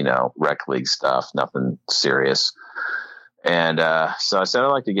times, rec league stuff, nothing serious. And so I said, I'd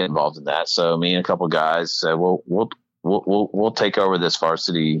like to get involved in that. So me and a couple guys said, well, we'll take over this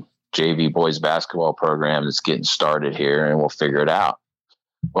varsity JV boys basketball program that's getting started here, and we'll figure it out.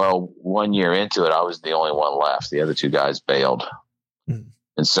 Well, 1 year into it, I was the only one left. The other two guys bailed.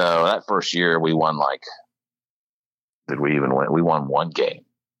 And so that first year we won did we even win? We won one game.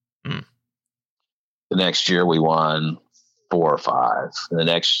 The next year we won 4 or 5. In the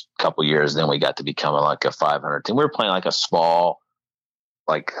next couple years, then we got to becoming like a 500 team. We were playing like a small,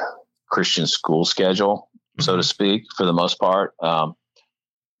 like Christian school schedule, so to speak, for the most part.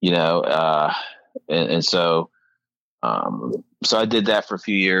 So I did that for a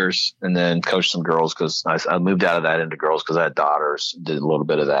few years and then coached some girls because I moved out of that into girls because I had daughters, did a little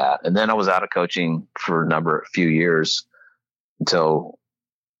bit of that. And then I was out of coaching for a few years until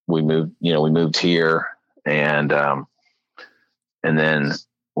we moved here. And then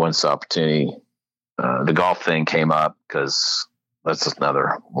once the opportunity, the golf thing came up, because that's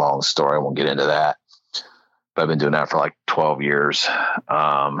another long story. I won't get into that, but I've been doing that for like 12 years.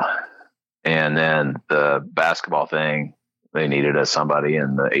 And then the basketball thing, they needed somebody,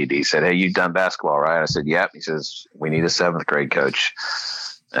 and the AD said, hey, you've done basketball, right? I said, yep. He says, we need a 7th grade coach.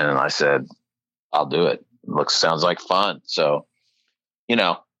 And I said, I'll do it. Sounds like fun. So,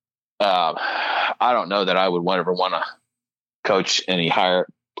 I don't know that I would ever want to coach any higher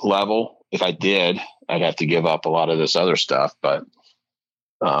level. If I did, I'd have to give up a lot of this other stuff. But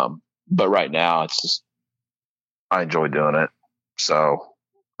right now it's just, I enjoy doing it. So,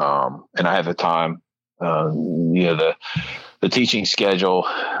 and I have the time, the teaching schedule.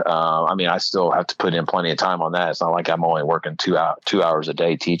 I still have to put in plenty of time on that. It's not like I'm only working 2 hours a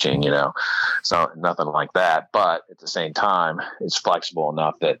day teaching, so nothing like that. But at the same time, it's flexible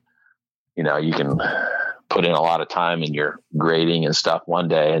enough that, you can put in a lot of time in your grading and stuff one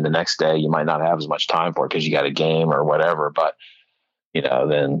day, and the next day you might not have as much time for it because you got a game or whatever. But,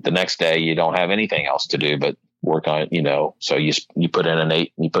 then the next day you don't have anything else to do but work on it, so you put in an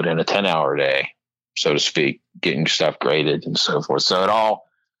 8, you put in a 10-hour day, so to speak, getting stuff graded and so forth. So it all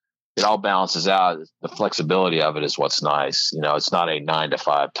balances out. The flexibility of it is what's nice. It's not a 9 to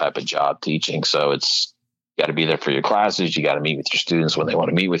 5 type of job teaching. So it's got to be there for your classes. You got to meet with your students when they want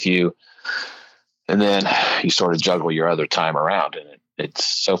to meet with you. And then you sort of juggle your other time around. And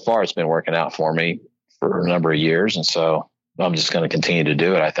so far it's been working out for me for a number of years. And so I'm just going to continue to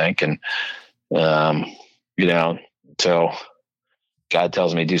do it, I think. And, until God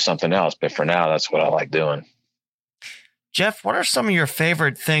tells me to do something else. But for now, that's what I like doing. Jeff, what are some of your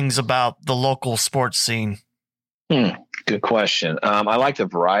favorite things about the local sports scene? Good question. I like the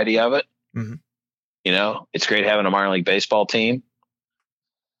variety of it. Mm-hmm. It's great having a minor league baseball team.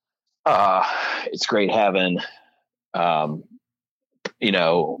 It's great having, the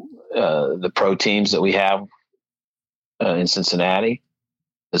pro teams that we have in Cincinnati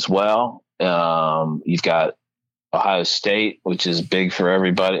as well. You've got Ohio State, which is big for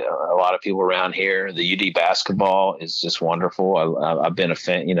everybody. A lot of people around here. The UD basketball is just wonderful. I've been a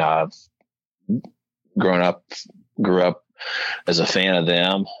fan. I've grew up as a fan of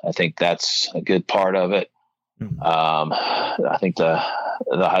them. I think that's a good part of it. I think the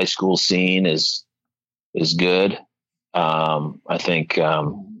high school scene is good. I think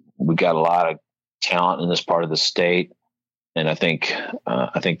we got a lot of talent in this part of the state, and I think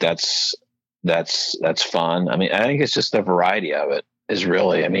that's fun. I think it's just the variety of it is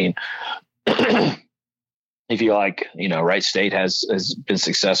really. If you like, Wright State has been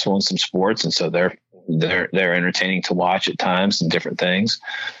successful in some sports, and so they're entertaining to watch at times and different things.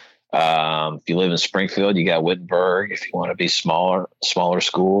 If you live in Springfield, you got Wittenberg. If you want to be smaller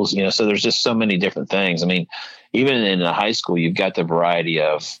schools, so there's just so many different things. I mean, even in the high school, you've got the variety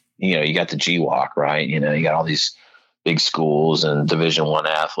of, you got the GWAC, right? You got all these big schools and Division I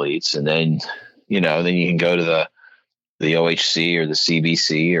athletes, and then then you can go to the OHC or the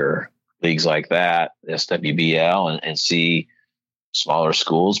CBC or leagues like that, SWBL, and see smaller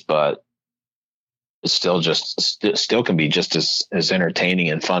schools, but it's still can be just as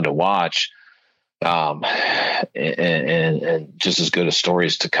entertaining and fun to watch, and just as good as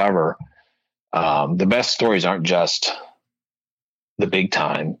stories to cover. The best stories aren't just the big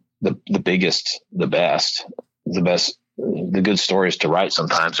time, the biggest, the best. The good stories to write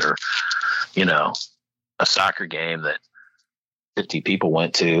sometimes are, a soccer game that 50 people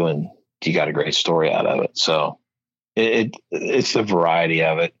went to and you got a great story out of it. So it's the variety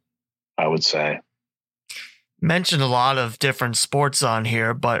of it, I would say. Mentioned a lot of different sports on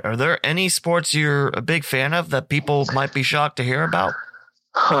here, but are there any sports you're a big fan of that people might be shocked to hear about?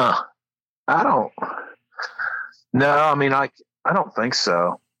 I don't think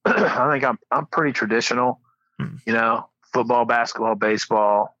so. I think I'm pretty traditional, football, basketball,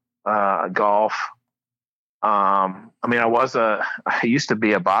 baseball, golf. I used to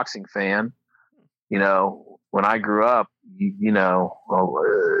be a boxing fan, when I grew up,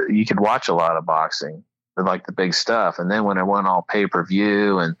 you could watch a lot of boxing, like the big stuff. And then when it went all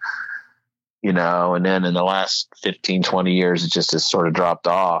pay-per-view and then in the last 15, 20 years, it just has sort of dropped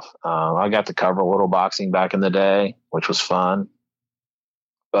off. I got to cover a little boxing back in the day, which was fun,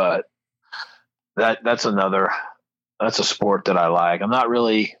 but that's a sport that I like. I'm not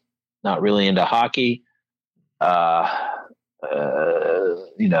really into hockey,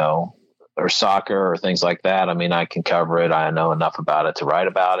 or soccer or things like that. I mean, I can cover it. I know enough about it to write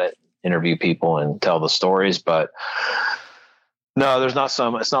about it, interview people and tell the stories, but no, it's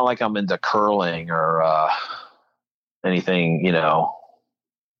not like I'm into curling or, anything,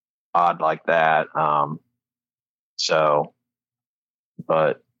 odd like that.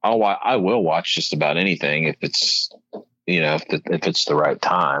 But I will watch just about anything if it's, if it's the right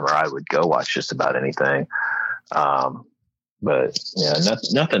time, or I would go watch just about anything. But yeah,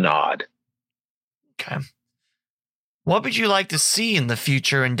 nothing odd. Okay. What would you like to see in the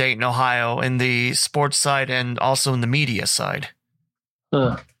future in Dayton, Ohio, in the sports side and also in the media side?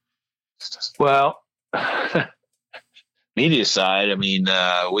 Well, media side,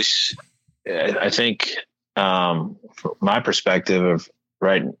 I think, from my perspective of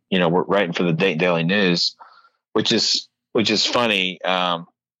writing, we're writing for the Dayton Daily News, which is funny. I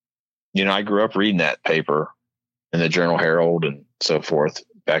grew up reading that paper in the Journal Herald and so forth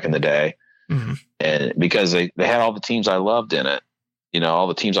back in the day. Mm-hmm. And because they had all the teams I loved in it, all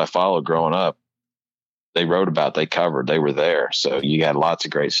the teams I followed growing up, they wrote about, they covered, they were there. So you got lots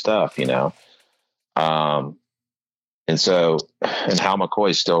of great stuff, and Hal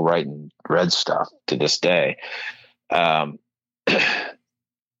McCoy's still writing Red stuff to this day.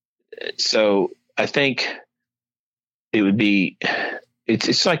 So I think it would be,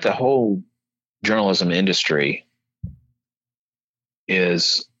 it's like the whole journalism industry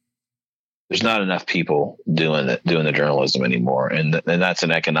there's not enough people doing the journalism anymore. And that's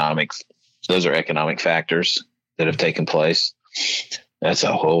those are economic factors that have taken place. That's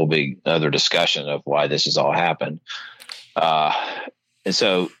a whole big other discussion of why this has all happened. And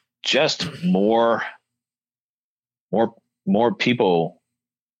so just more people,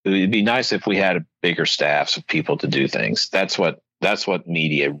 it'd be nice if we had bigger staffs of people to do things. That's what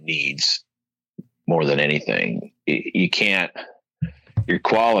media needs more than anything. You can't, your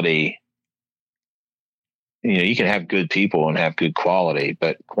quality, you can have good people and have good quality,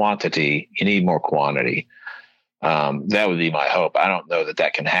 but quantity, you need more quantity. That would be my hope. I don't know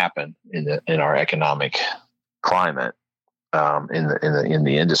that can happen in our economic climate, in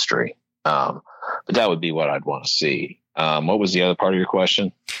the industry. But that would be what I'd want to see. What was the other part of your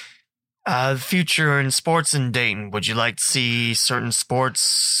question? Future in sports in Dayton. Would you like to see certain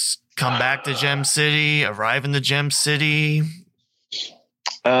sports come back to Gem City, arrive in the Gem City?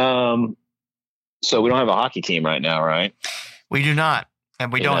 So we don't have a hockey team right now, right? We do not.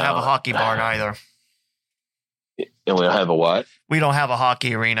 And we don't have a hockey barn either. And we don't have a what? We don't have a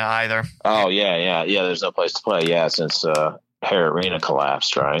hockey arena either. Oh, yeah. There's no place to play. Yeah, since Hare Arena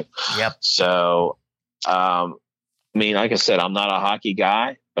collapsed, right? Yep. So, like I said, I'm not a hockey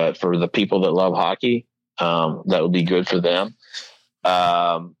guy, but for the people that love hockey, that would be good for them.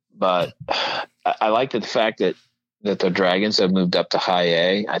 But I like the fact that the Dragons have moved up to High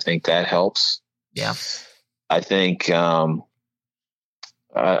A. I think that helps. Yeah. I think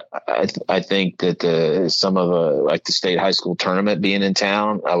I think that some of like the state high school tournament being in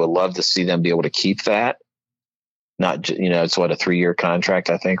town, I would love to see them be able to keep that. Not, it's what, a 3-year contract,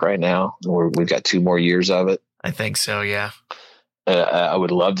 I think right now. We've got 2 more years of it. I think so. Yeah. I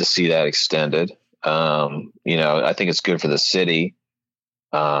would love to see that extended. I think it's good for the city.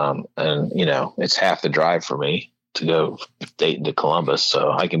 And it's half the drive for me to go Dayton to Columbus.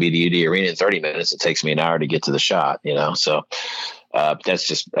 So I can be the UD Arena in 30 minutes. It takes me an hour to get to the shot, so that's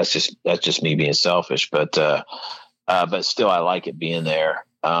just me being selfish, but still I like it being there.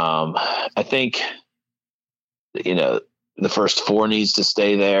 I think, the first 4 needs to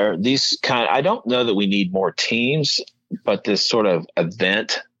stay there. I don't know that we need more teams, but this sort of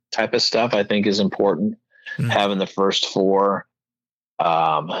event type of stuff I think is important. Mm-hmm. Having the first 4,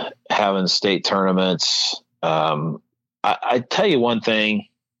 having state tournaments. I tell you one thing,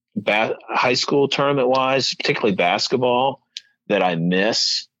 high school tournament wise, particularly basketball, that I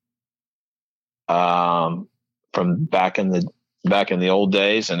miss from back in the old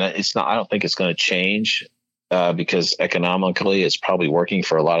days, and I don't think it's going to change because economically it's probably working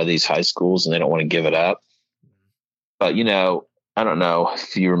for a lot of these high schools and they don't want to give it up. But I don't know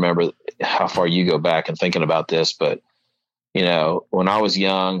if you remember how far you go back and thinking about this, but when I was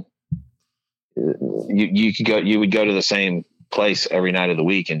young, you would go to the same place every night of the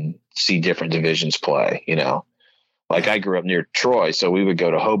week and see different divisions play. Like I grew up near Troy, so we would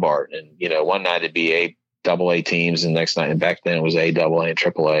go to Hobart, and one night it'd be AA teams, and the next night, and back then it was AA and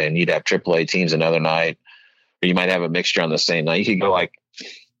AAA, and you'd have AAA teams another night, or you might have a mixture on the same night. You could go like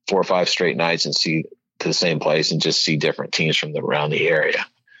 4 or 5 straight nights and see to the same place and just see different teams from around the area.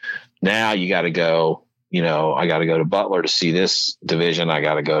 Now you got to go. I got to go to Butler to see this division. I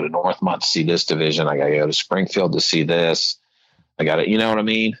got to go to Northmont to see this division. I got to go to Springfield to see this. I got to, you know what I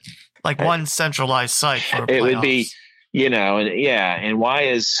mean? Like one centralized site for it would be, and why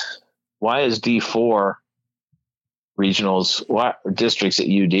is D4 regionals, districts at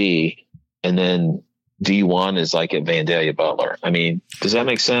UD, and then D1 is like at Vandalia Butler? I mean, does that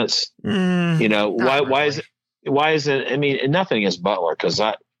make sense? Why is it? I mean, nothing against Butler, because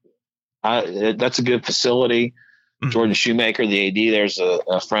that's a good facility. Mm-hmm. Jordan Shoemaker, the AD, there's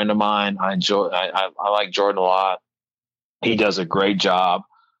a friend of mine. I like Jordan a lot. He does a great job.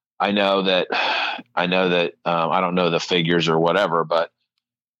 I know that I don't know the figures or whatever, but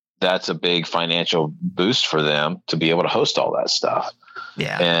that's a big financial boost for them to be able to host all that stuff.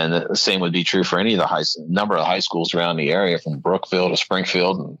 Yeah. And the same would be true for any of the number of high schools around the area, from Brookfield to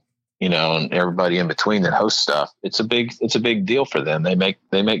Springfield, and and everybody in between that hosts stuff. It's a big deal for them. They make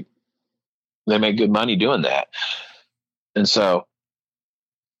good money doing that. And so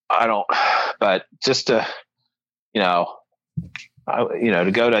but just to, to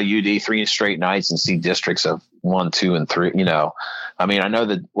go to UD 3 straight nights and see districts of 1, 2, and 3, I mean, I know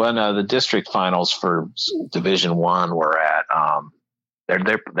that, the district finals for Division 1 were at,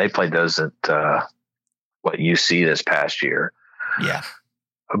 they played those at, UC this past year. Yeah.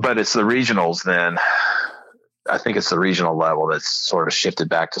 But it's the regionals then. I think it's the regional level that's sort of shifted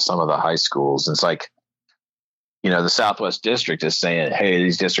back to some of the high schools. And it's like, the Southwest District is saying, hey,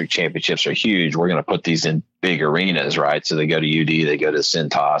 these district championships are huge. We're going to put these in big arenas, right? So they go to UD, they go to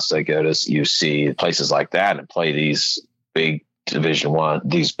Cintas, they go to UC, places like that, and play these big Division 1,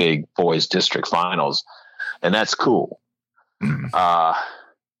 these big boys district finals. And that's cool. Mm-hmm.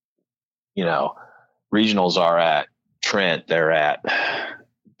 Regionals are at Trent, they're at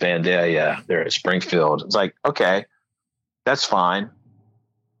Vandalia, they're at Springfield. It's like, okay, that's fine.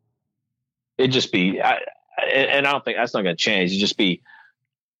 It'd just be, and I don't think that's not going to change. It'd just be,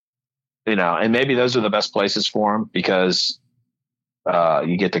 and maybe those are the best places for them because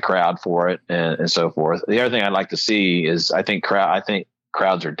you get the crowd for it and so forth. The other thing I'd like to see is I think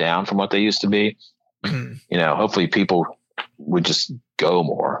crowds are down from what they used to be. Hopefully people would just go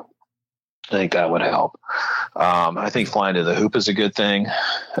more. I think that would help. I think flying to the hoop is a good thing.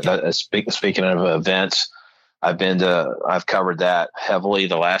 Speaking of events, I've covered that heavily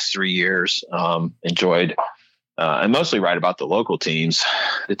the last 3 years. Enjoyed, and mostly write about the local teams,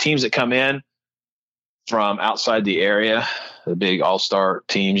 the teams that come in from outside the area, the big all-star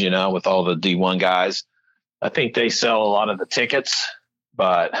teams, with all the D1 guys. I think they sell a lot of the tickets,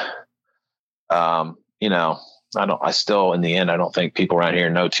 but, in the end, I don't think people around here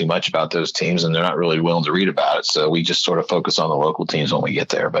know too much about those teams, and they're not really willing to read about it. So we just sort of focus on the local teams when we get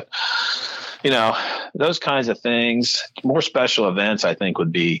there. But, those kinds of things, more special events, I think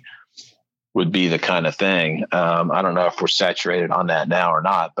would be the kind of thing. I don't know if we're saturated on that now or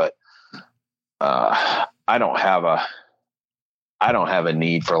not, but I don't have a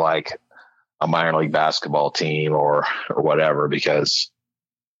need for like a minor league basketball team or whatever, because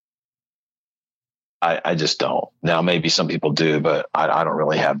I just don't. Now, maybe some people do, but I don't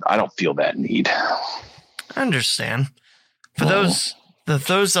really I don't feel that need. I understand. For those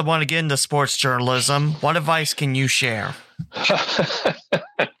that want to get into sports journalism, what advice can you share?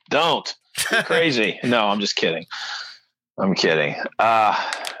 Don't. You're crazy. No, I'm just kidding. I'm kidding.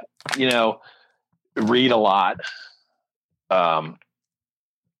 Read a lot. One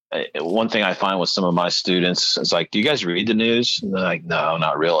thing I find with some of my students is like, do you guys read the news? And they're like, no,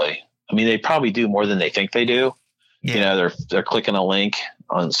 not really. I mean, they probably do more than they think they do. Yeah. They're clicking a link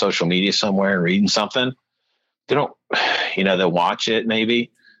on social media somewhere and reading something. They don't, they'll watch it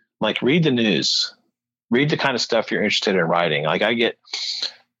maybe. Like, read the news. Read the kind of stuff you're interested in writing. Like I've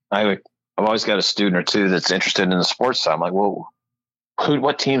always got a student or two that's interested in the sports side. I'm like, well,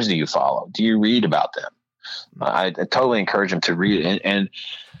 what teams do you follow? Do you read about them? I totally encourage them to read. And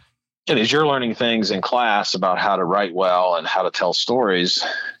as you're learning things in class about how to write well and how to tell stories,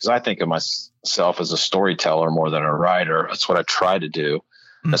 because I think of myself as a storyteller more than a writer. That's what I try to do.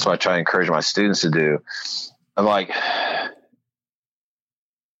 That's what I try to encourage my students to do. I'm like,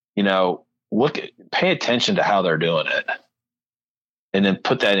 pay attention to how they're doing it and then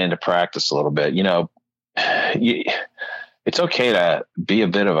put that into practice a little bit. It's okay to be a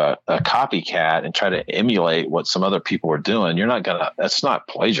bit of a copycat and try to emulate what some other people are doing. That's not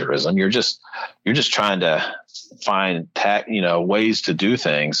plagiarism. You're just trying to find ways to do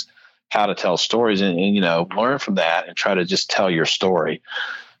things, how to tell stories and learn from that and try to just tell your story.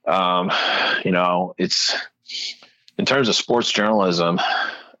 It's in terms of sports journalism,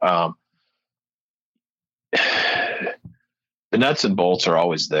 the nuts and bolts are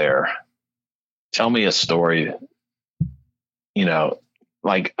always there. Tell me a story.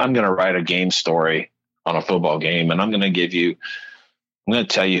 Like I'm going to write a game story on a football game and I'm going to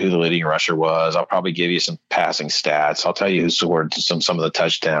tell you who the leading rusher was. I'll probably give you some passing stats. I'll tell you who scored some of the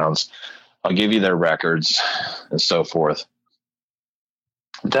touchdowns. I'll give you their records and so forth.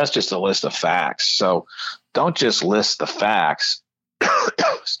 That's just a list of facts. So don't just list the facts.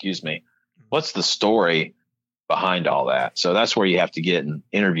 Excuse me. What's the story behind all that? So that's where you have to get and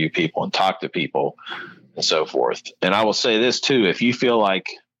interview people and talk to people and so forth. And I will say this too, if you feel like,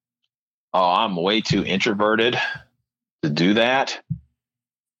 oh, I'm way too introverted to do that,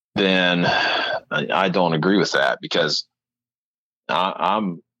 then I don't agree with that, because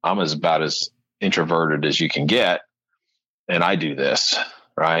I'm about as introverted as you can get. And I do this,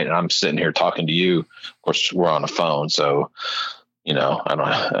 right? And I'm sitting here talking to you. Of course, we're on a phone. So,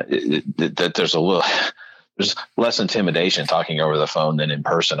 there's less intimidation talking over the phone than in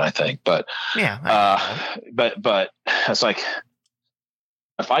person, I think. But but it's like,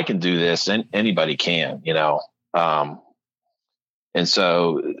 if I can do this, then anybody can, and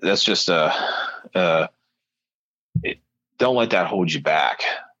so that's just don't let that hold you back,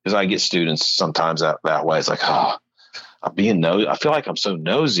 because I get students sometimes that way. It's like, oh, I'm being nosy. I feel like I'm so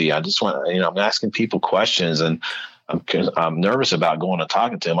nosy. I just want, I'm asking people questions and I'm nervous about going and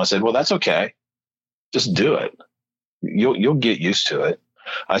talking to them. I said, well, that's okay. Just do it. You'll get used to it.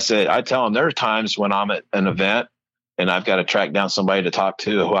 I tell them there are times when I'm at an event and I've got to track down somebody to talk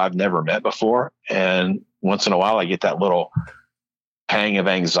to who I've never met before. And once in a while I get that little pang of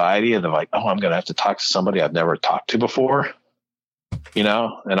anxiety and they're like, oh, I'm going to have to talk to somebody I've never talked to before, and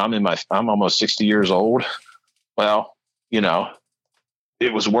I'm almost 60 years old. Well,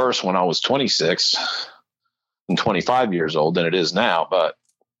 it was worse when I was 26 and 25 years old than it is now, but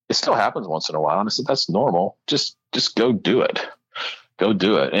it still happens once in a while. And I said, that's normal. Just go do it. Go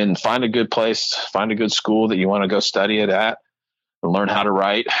do it and find a good place, find a good school that you want to go study it at and learn how to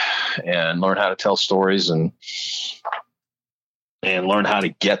write and learn how to tell stories and learn how to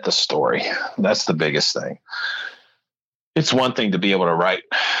get the story. That's the biggest thing. It's one thing to be able to write,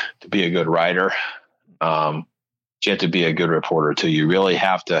 to be a good writer. You have to be a good reporter too. You really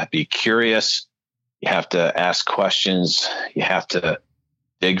have to be curious. You have to ask questions. You have to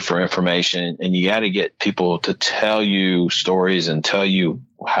dig for information, and you got to get people to tell you stories and tell you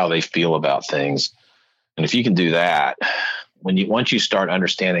how they feel about things. And if you can do that, once you start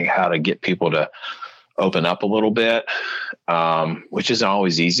understanding how to get people to open up a little bit, which isn't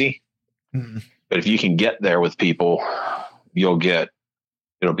always easy, but if you can get there with people, it'll be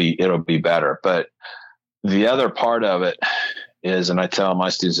better. But the other part of it is, and I tell my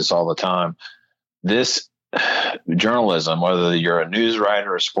students this all the time, this journalism, whether you're a news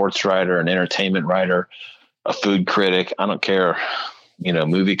writer, a sports writer, an entertainment writer, a food critic, I don't care,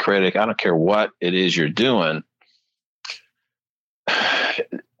 movie critic, I don't care what it is you're doing.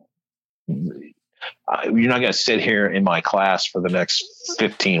 You're not going to sit here in my class for the next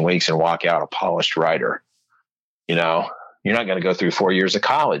 15 weeks and walk out a polished writer. You're not going to go through 4 years of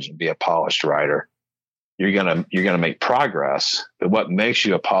college and be a polished writer. you're gonna make progress. But what makes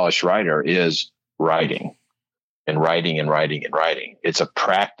you a polished writer is writing and writing and writing and writing. It's a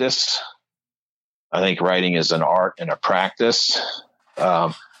practice. I think writing is an art and a practice.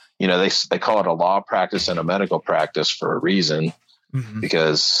 They call it a law practice and a medical practice for a reason,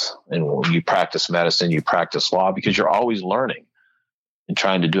 because when you practice medicine, you practice law because you're always learning and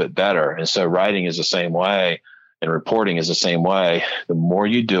trying to do it better. And so writing is the same way, and reporting is the same way. The more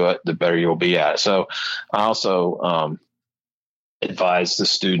you do it, the better you'll be at it. So I also advise the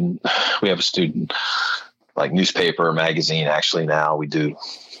student. We have a student like newspaper or magazine. Actually, now we do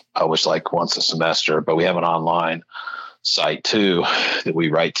publish like once a semester, but we have an online site too that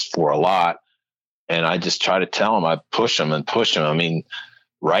we write for a lot. And I just try to tell them, I push them. I mean,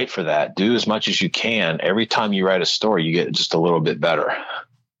 write for that. Do as much as you can. Every time you write a story, you get just a little bit better.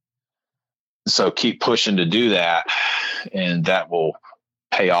 So keep pushing to do that, and that will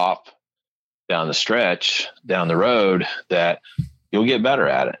pay off down the stretch, down the road, that you'll get better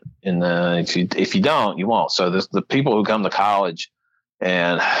at it. And if you don't, you won't. So the people who come to college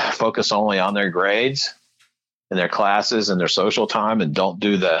and focus only on their grades and their classes and their social time, and don't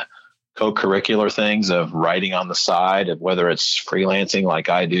do the co-curricular things of writing on the side, of whether it's freelancing like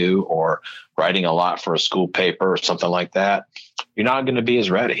I do or writing a lot for a school paper or something like that, you're not going to be as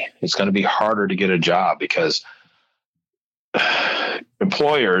ready. It's going to be harder to get a job, because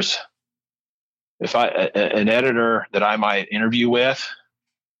employers, an editor that I might interview with,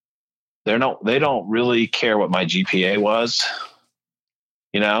 they don't really care what my GPA was.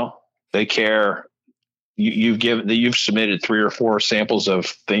 They care. You've submitted 3 or 4 samples of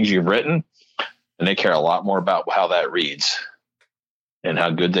things you've written, and they care a lot more about how that reads and how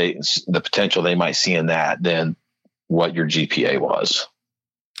good the potential they might see in that than what your GPA was.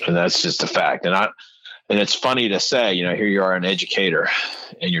 And that's just a fact. And it's funny to say, here you are, an educator,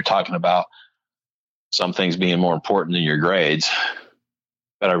 and you're talking about some things being more important than your grades,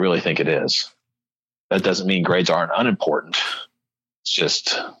 but I really think it is. That doesn't mean grades aren't unimportant. It's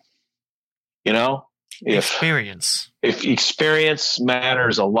just, experience. If experience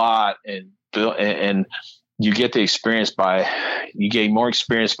matters a lot, and you get the experience you gain more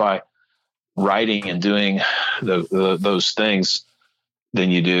experience by writing and doing those things than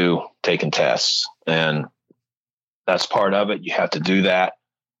you do taking tests. And that's part of it. You have to do that.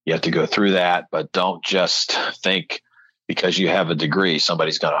 You have to go through that, but don't just think because you have a degree,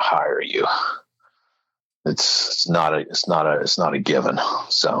 somebody's going to hire you. It's not a given.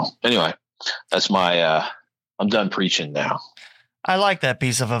 So anyway, that's I'm done preaching now. I like that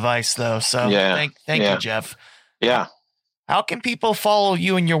piece of advice though. So thank you, Jeff. Yeah. How can people follow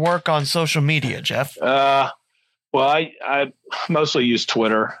you and your work on social media, Jeff? Well, I mostly use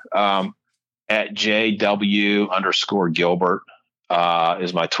Twitter, at JW_Gilbert,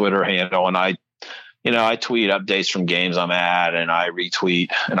 is my Twitter handle. And I tweet updates from games I'm at, and I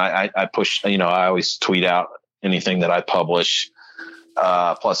retweet, and I push, I always tweet out anything that I publish,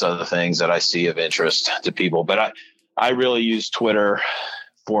 plus other things that I see of interest to people. But I really use Twitter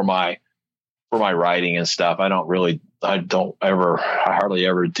for my writing and stuff. I hardly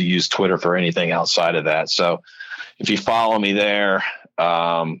ever use Twitter for anything outside of that. So if you follow me there,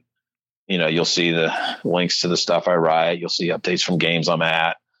 you'll see the links to the stuff I write. You'll see updates from games I'm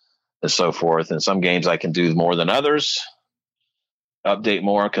at and so forth. And some games I can do more than others, update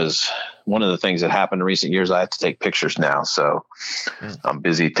more, because one of the things that happened in recent years, I have to take pictures now. So I'm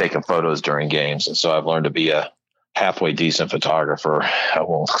busy taking photos during games. And so I've learned to be a halfway decent photographer. I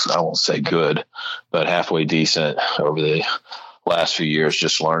won't say good, but halfway decent over the last few years,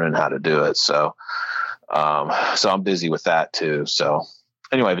 just learning how to do it. So I'm busy with that too. So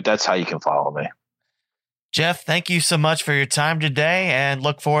anyway, but that's how you can follow me. Jeff, thank you so much for your time today, and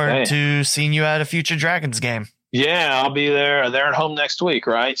look forward to seeing you at a future Dragons game. Yeah, I'll be there. They're at home next week,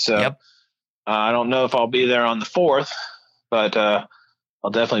 right? So yep. I don't know if I'll be there on the 4th, but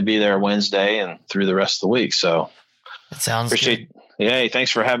I'll definitely be there Wednesday and through the rest of the week. So it sounds good. Yeah,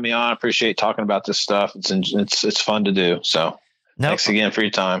 thanks for having me on. I appreciate talking about this stuff. It's fun to do. So thanks again for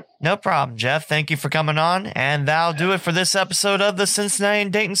your time. No problem, Jeff. Thank you for coming on. And that'll do it for this episode of the Cincinnati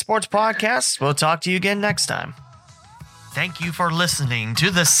and Dayton Sports Podcast. We'll talk to you again next time. Thank you for listening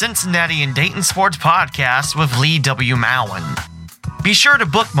to the Cincinnati and Dayton Sports Podcast with Lee W. Mowen. Be sure to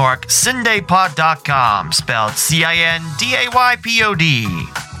bookmark CindayPod.com, spelled CINDAYPOD,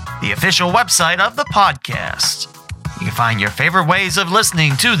 the official website of the podcast. You can find your favorite ways of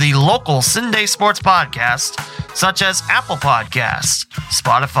listening to the local Cinday Sports Podcast, such as Apple Podcasts,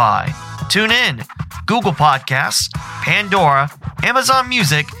 Spotify, TuneIn, Google Podcasts, Pandora, Amazon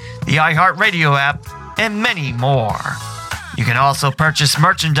Music, the iHeartRadio app, and many more. You can also purchase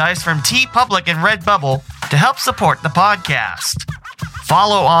merchandise from TeePublic and Redbubble to help support the podcast.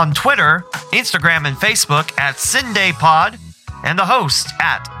 Follow on Twitter, Instagram, and Facebook at SindayPod and the host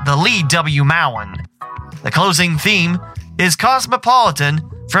at the Lee W. Mowen. The closing theme is Cosmopolitan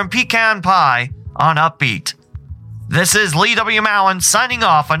from Pecan Pie on Upbeat. This is Lee W. Mowen signing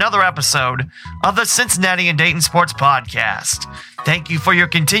off another episode of the Cincinnati and Dayton Sports Podcast. Thank you for your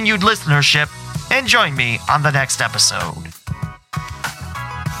continued listenership and join me on the next episode.